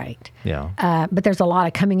 which is great. Yeah. But there's a lot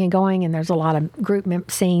of coming and going, and there's a lot of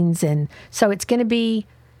group scenes, and so it's going to be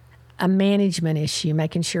a management issue,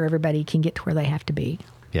 making sure everybody can get to where they have to be.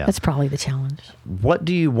 Yeah. That's probably the challenge. What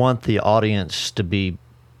do you want the audience to be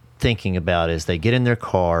thinking about as they get in their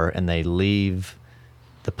car and they leave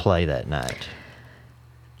the play that night?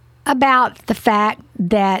 About the fact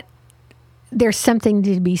that there's something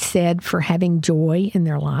to be said for having joy in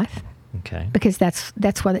their life. Okay. Because that's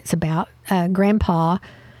what it's about. Grandpa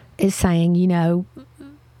is saying,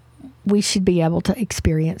 we should be able to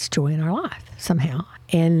experience joy in our life somehow.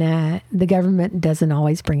 And the government doesn't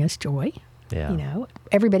always bring us joy. Yeah.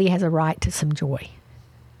 Everybody has a right to some joy.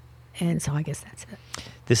 And so I guess that's it.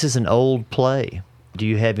 This is an old play. Do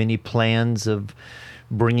you have any plans of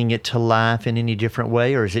bringing it to life in any different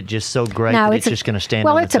way, or is it just so great that it's just going to stand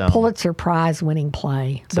on its own? Well, it's a Pulitzer Prize winning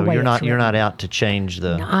play. So you're not out to change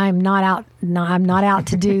the... No, I'm not out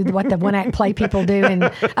to do what the one act play people do and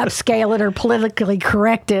upscale it or politically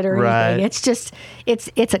correct it or anything. It's just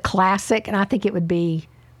it's a classic, and I think it would be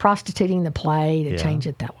prostituting the play to change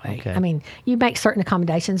it that way. Okay. I mean, you make certain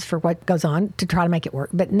accommodations for what goes on to try to make it work,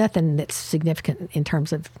 but nothing that's significant in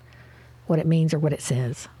terms of what it means or what it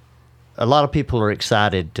says. A lot of people are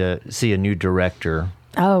excited to see a new director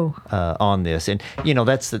on this. And,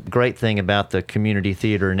 that's the great thing about the community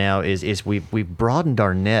theater now is we've broadened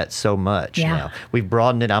our net so much now. We've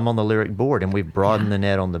broadened it. I'm on the Lyric board, and we've broadened the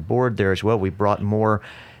net on the board there as well. We've brought more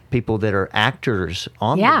people that are actors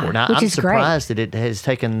on the board. Now, I'm surprised that it has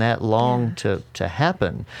taken that long to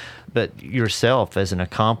happen. But yourself, as an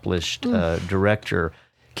accomplished director,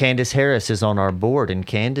 Candace Harris is on our board, and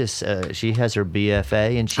Candace, she has her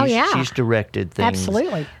BFA, and she's directed things.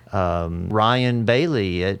 Absolutely. Ryan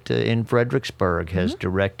Bailey in Fredericksburg has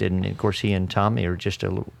directed, and of course he and Tommy are just a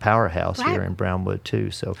little powerhouse here in Brownwood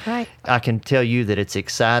too. So I can tell you that it's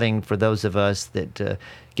exciting for those of us that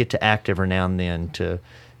get to act every now and then to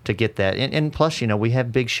get that. And plus, we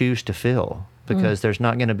have big shoes to fill, because there's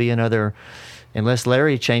not going to be another... Unless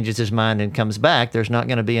Larry changes his mind and comes back, there's not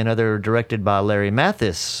going to be another directed by Larry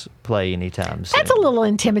Mathis play anytime soon. That's a little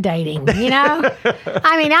intimidating, I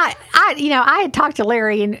mean, I had talked to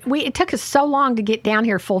Larry, and it took us so long to get down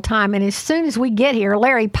here full time. And as soon as we get here,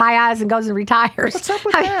 Larry pie-eyes and goes and retires. What's up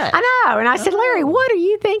with that? I know. And I said, Larry, what are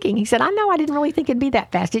you thinking? He said, I know I didn't really think it'd be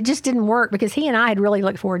that fast. It just didn't work, because he and I had really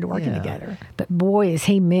looked forward to working together. But boy, is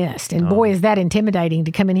he missed. And boy, is that intimidating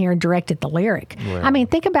to come in here and direct at the Lyric. Well, I mean,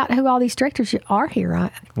 think about who all these directors are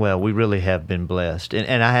here. Well, we really have been blessed.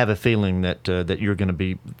 And I have a feeling that you're going to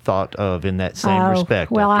be thought of in that same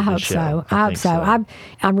respect. Well, I hope so. I hope so.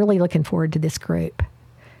 I'm really looking forward to this group.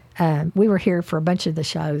 We were here for a bunch of the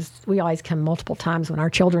shows. We always come multiple times when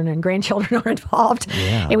our children and grandchildren are involved.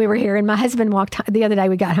 Yeah. And we were here, and my husband walked the other day.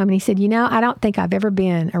 We got home, and he said, I don't think I've ever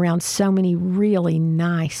been around so many really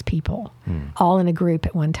nice people all in a group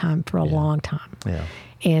at one time for a long time. Yeah.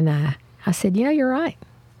 And I said, you're right.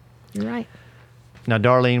 You're right. Now,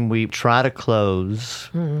 Darlene, we try to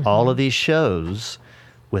close all of these shows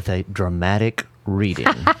with a dramatic reading.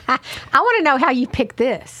 I want to know how you picked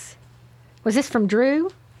this. Was this from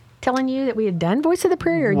Drew telling you that we had done Voice of the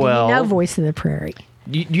Prairie, or did you know Voice of the Prairie?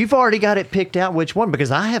 You've already got it picked out which one,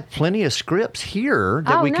 because I have plenty of scripts here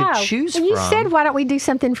that we could choose from. You said, why don't we do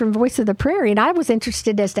something from Voice of the Prairie? And I was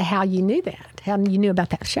interested as to how you knew that, how you knew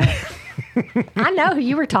about that show. I know who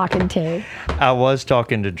you were talking to. I was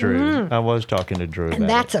talking to Drew. I was talking to Drew. And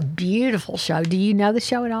that's a beautiful show. Do you know the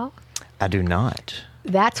show at all? I do not.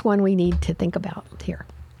 That's one we need to think about here.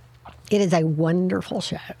 It is a wonderful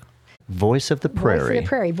show. Voice of the Prairie. Voice of the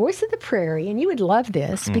Prairie. Voice of the Prairie. And you would love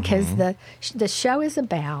this because the show is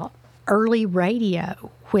about early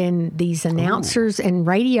radio when these announcers and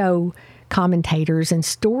radio commentators and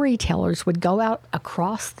storytellers would go out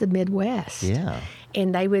across the Midwest. Yeah.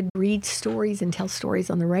 And they would read stories and tell stories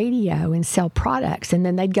on the radio and sell products. And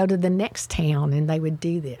then they'd go to the next town and they would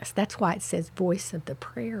do this. That's why it says Voice of the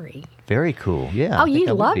Prairie. Very cool. Yeah. Oh, you'd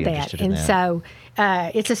love that. And so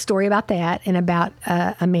it's a story about that and about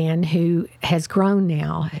a man who has grown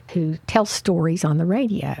now, who tells stories on the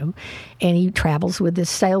radio. And he travels with this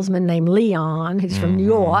salesman named Leon, who's from New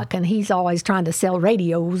York, and he's always trying to sell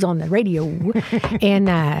radios on the radio. And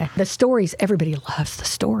the stories, everybody loves the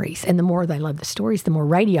stories. And the more they love the stories, the more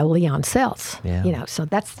radio Leon sells. Yeah. You know, so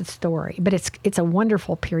that's the story. But it's a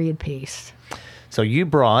wonderful period piece. So you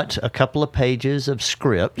brought a couple of pages of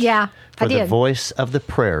script Yeah, for I the did. Voice of the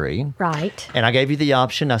Prairie. Right. And I gave you the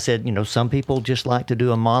option. I said, some people just like to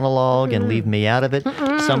do a monologue and leave me out of it.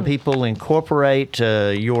 Some people incorporate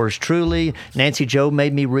yours truly. Nancy Jo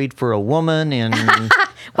made me read for a woman. And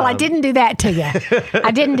Well, I didn't do that to you.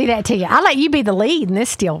 I didn't do that to you. I'll let you be the lead in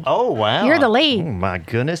this deal. Oh, wow. You're the lead. Oh, my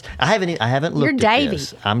goodness. I haven't looked You're at Davy.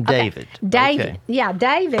 this. I'm Okay. David. David. Okay. Yeah,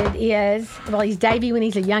 David is, he's Davy when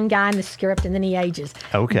he's a young guy in the script and then he ages.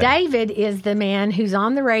 Okay. David is the man who's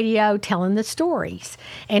on the radio telling the stories.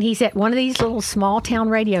 And he's at one of these little small town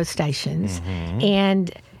radio stations.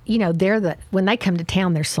 And, when they come to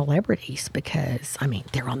town, they're celebrities because,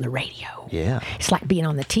 they're on the radio. Yeah. It's like being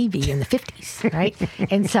on the TV in the 50s, right?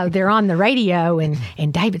 And so they're on the radio and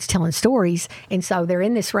David's telling stories. And so they're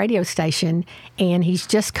in this radio station and he's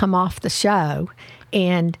just come off the show.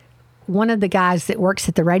 And one of the guys that works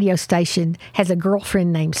at the radio station has a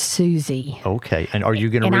girlfriend named Susie. Okay. And are you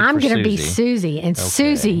going to read And I'm for going to be Susie? Susie. And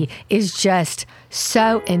Susie is just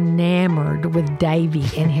so enamored with Davy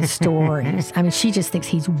and his stories. She just thinks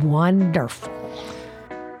he's wonderful.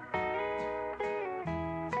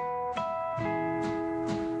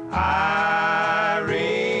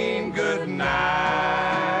 Irene, good night.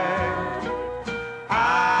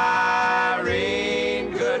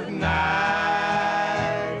 Irene, good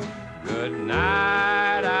night. Good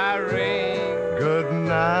night, Irene. Good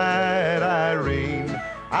night, Irene.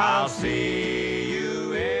 I'll see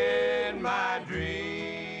you in my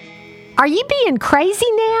dreams. Are you being crazy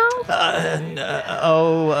now?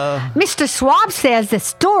 Mr. Swab says the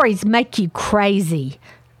stories make you crazy.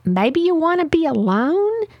 Maybe you want to be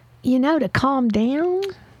alone, to calm down?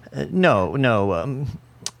 No.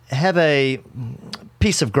 Have a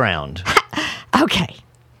piece of ground. Okay.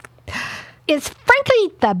 Is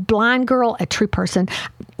Frankie the blind girl a true person?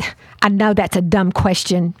 I know that's a dumb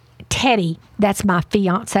question. Teddy, that's my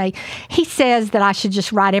fiance, he says that I should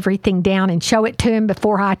just write everything down and show it to him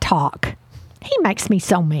before I talk. He makes me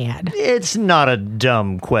so mad. It's not a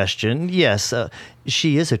dumb question. Yes,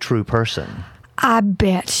 she is a true person. I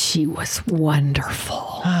bet she was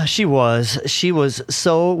wonderful. She was. She was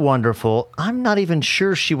so wonderful. I'm not even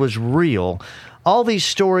sure she was real. All these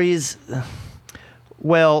stories,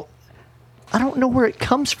 well, I don't know where it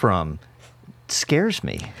comes from. It scares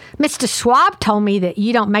me. Mr. Schwab told me that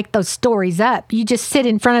you don't make those stories up. You just sit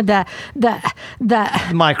in front of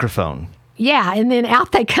the microphone. Yeah, and then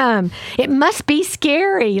out they come. It must be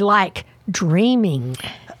scary, like dreaming.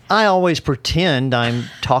 I always pretend I'm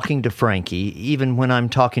talking to Frankie, even when I'm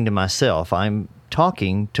talking to myself. I'm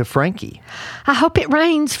talking to Frankie. I hope it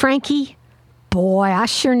rains, Frankie. Boy, I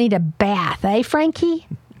sure need a bath, eh, Frankie?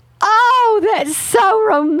 Oh, that's so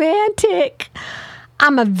romantic.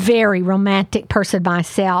 I'm a very romantic person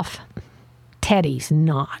myself. Teddy's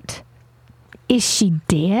not. Is she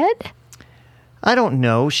dead? I don't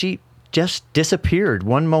know. She just disappeared.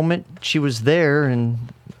 One moment she was there and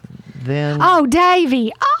then... Oh,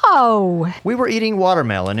 Davy. Oh. We were eating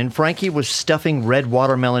watermelon and Frankie was stuffing red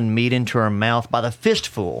watermelon meat into her mouth by the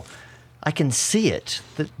fistful. I can see it.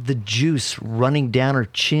 The juice running down her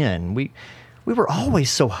chin. We were always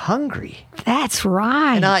so hungry. That's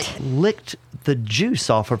right. And I licked the juice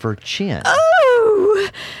off of her chin. Oh,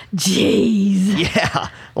 jeez. Yeah,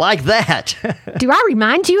 like that. Do I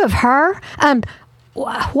remind you of her?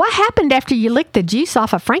 What happened after you licked the juice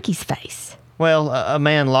off of Frankie's face? Well, a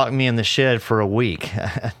man locked me in the shed for a week.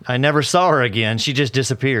 I never saw her again. She just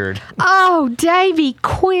disappeared. Oh, Davy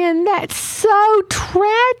Quinn, that's so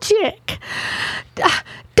tragic.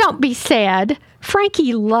 Don't be sad.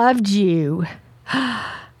 Frankie loved you.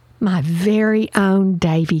 My very own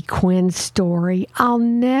Davy Quinn story. I'll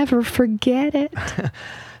never forget it.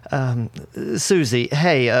 Susie,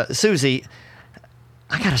 hey, Susie,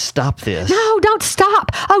 I gotta stop this. No, don't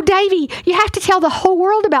stop. Oh, Davy, you have to tell the whole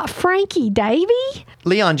world about Frankie, Davy.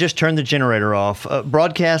 Leon, just turn the generator off.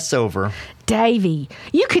 Broadcast's over. Davy,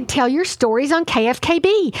 you could tell your stories on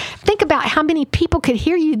KFKB. Think about how many people could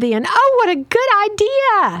hear you then. Oh, what a good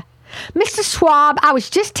idea. Mr. Schwab, I was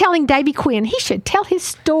just telling Davy Quinn he should tell his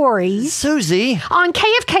stories. Susie. On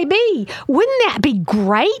KFKB. Wouldn't that be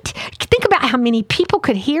great? Think about how many people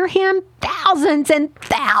could hear him. Thousands and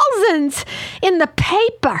thousands in the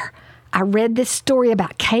paper. I read this story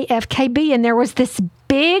about KFKB, and there was this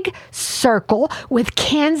big circle with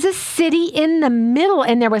Kansas City in the middle,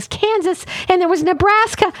 and there was Kansas, and there was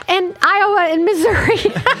Nebraska, and Iowa, and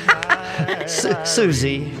Missouri.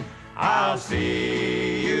 Susie. I'll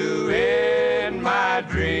see you in my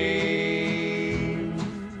dreams.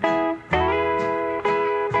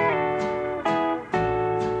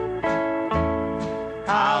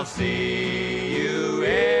 I'll see you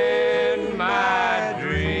in my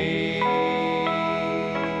dreams.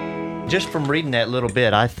 Just from reading that little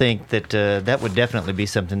bit, I think that that would definitely be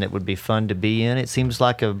something that would be fun to be in. It seems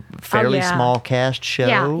like a fairly small cast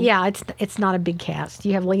show. Yeah, it's not a big cast.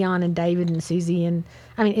 You have Leon and David and Susie, and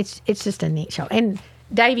I mean it's just a neat show. And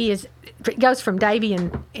it goes from Davy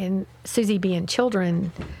and Susie being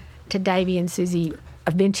children to Davy and Susie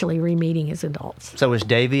eventually re-meeting as adults. So is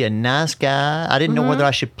Davy a nice guy? I didn't know whether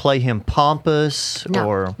I should play him pompous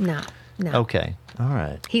or... No. Okay, all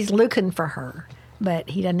right. He's looking for her, but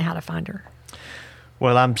he doesn't know how to find her.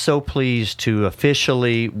 Well, I'm so pleased to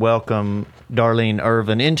officially welcome Darlene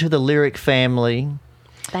Irvin into the Lyric family.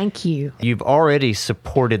 Thank you. You've already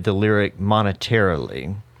supported the Lyric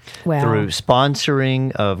monetarily through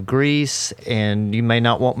sponsoring of Grease, and you may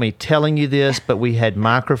not want me telling you this, but we had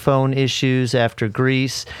microphone issues after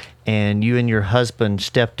Grease, and you and your husband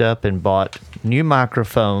stepped up and bought new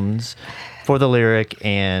microphones for the Lyric,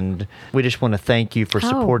 and we just want to thank you for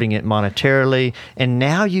supporting it monetarily, and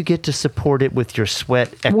now you get to support it with your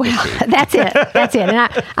sweat equity. Well, that's it.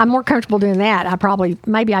 And I'm more comfortable doing that.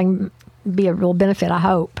 Maybe I can be a real benefit, I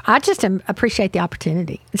hope. I just appreciate the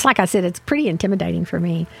opportunity. It's like I said, it's pretty intimidating for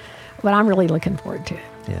me, but I'm really looking forward to it.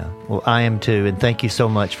 Yeah, well, I am too, and thank you so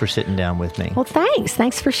much for sitting down with me. Well, thanks.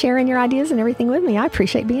 Thanks for sharing your ideas and everything with me. I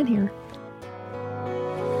appreciate being here.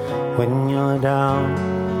 When you're down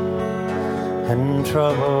and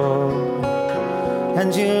trouble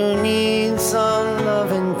and you need some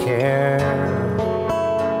love and care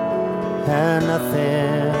and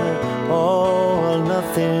nothing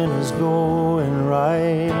is going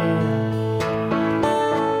right.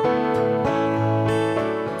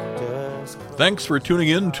 Thanks for tuning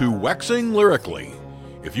in to Waxing Lyrically.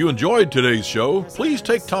 If you enjoyed today's show, please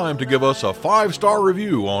take time to give us a 5-star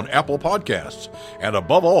review on Apple Podcasts. And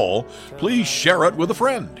above all, please share it with a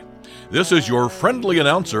friend. This is your friendly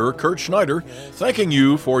announcer, Kurt Schneider, thanking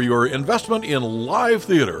you for your investment in live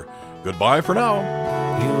theater. Goodbye for now.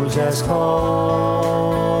 You just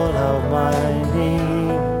call out my name,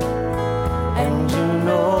 and you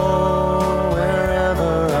know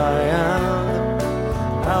wherever I am,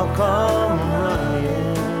 I'll come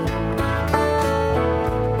running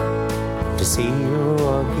to see you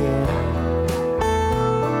again.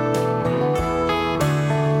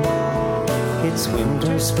 It's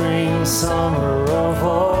winter, spring, summer, or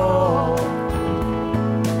fall.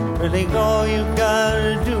 Really all you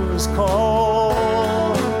gotta do is call,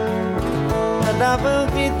 and I will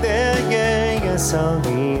be there, yeah, yes I'll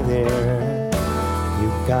be there. You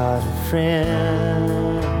got a friend.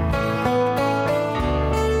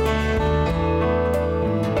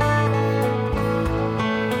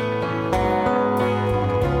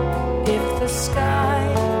 If the sky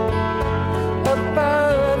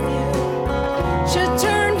above you should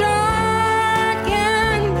turn dark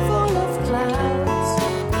and full of clouds,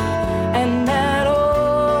 and that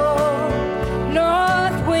old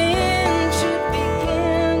north wind should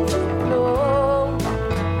begin to blow,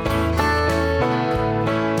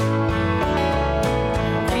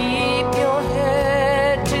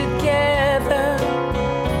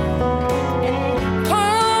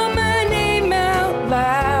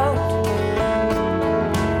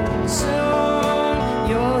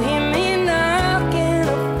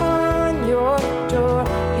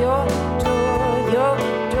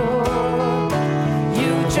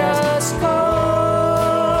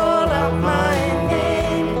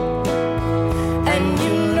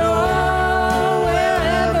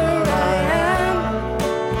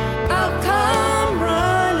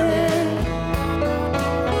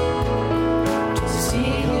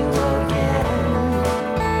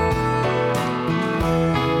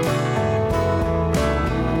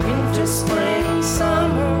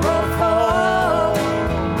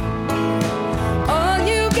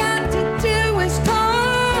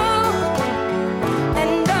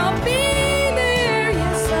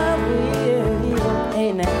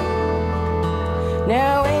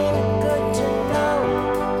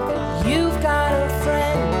 got a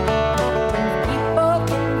friend. People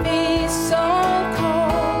can be so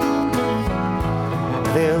cold.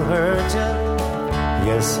 They'll hurt you,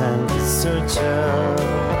 yes, and search you.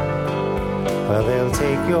 But they'll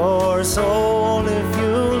take your soul if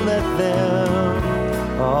you let them.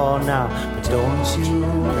 Oh, now, but don't you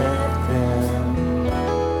let them.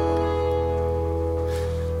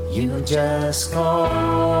 You just call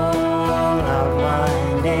out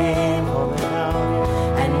my name, call it out,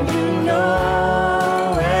 and you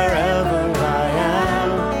know wherever I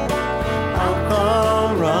am, I'll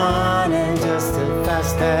come running just as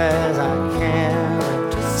fast as I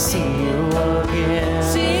can to see you again.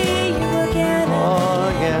 See you again. Oh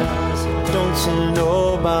yes, don't you know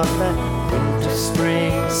about that? Winter,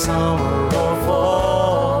 spring, summer, or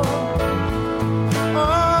fall.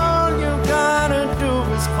 All you gotta do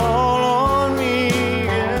is call on me,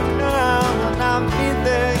 and I'll be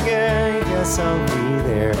there. Yeah, yes, I'll be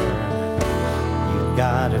there. You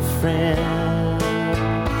got a friend.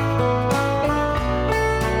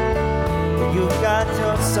 You got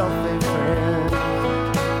yourself a friend.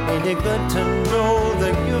 Ain't it good to know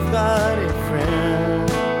that you've got a friend?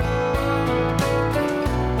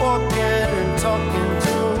 Walking and talking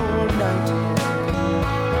tonight.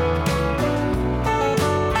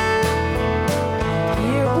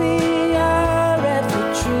 Here we are at the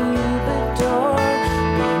Troubadour.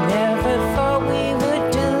 We never thought we would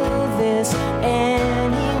do this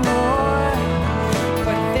anymore.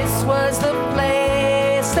 But this was the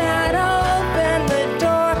place that opened the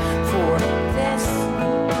door for this.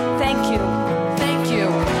 Thank you. Thank you.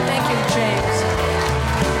 Thank you, James.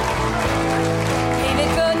 Ain't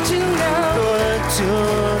it good to know? Good to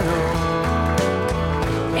know,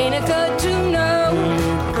 Ain't it good to know?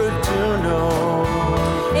 good to know.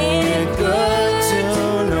 Ain't it good to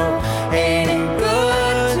know? Ain't it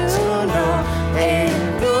good to know? Ain't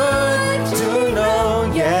it good to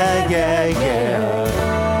know? Yeah, yeah, yeah.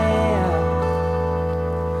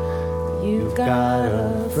 You got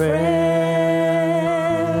a friend.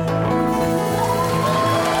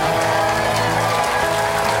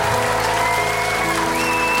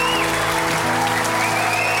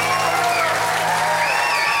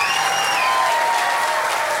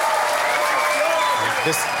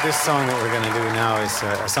 This song that we're going to do now is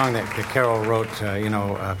a song that Carol wrote, I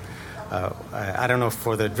don't know,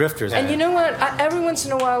 for the Drifters. And you know what? Every once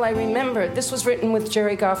in a while I remember this was written with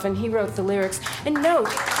Jerry Goff and he wrote the lyrics. And note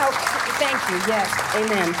how, thank you, yes,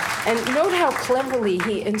 amen. And note how cleverly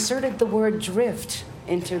he inserted the word drift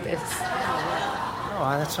into this.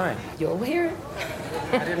 Oh, that's right. You'll hear it.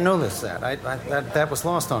 I didn't know that. That was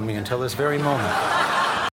lost on me until this very moment.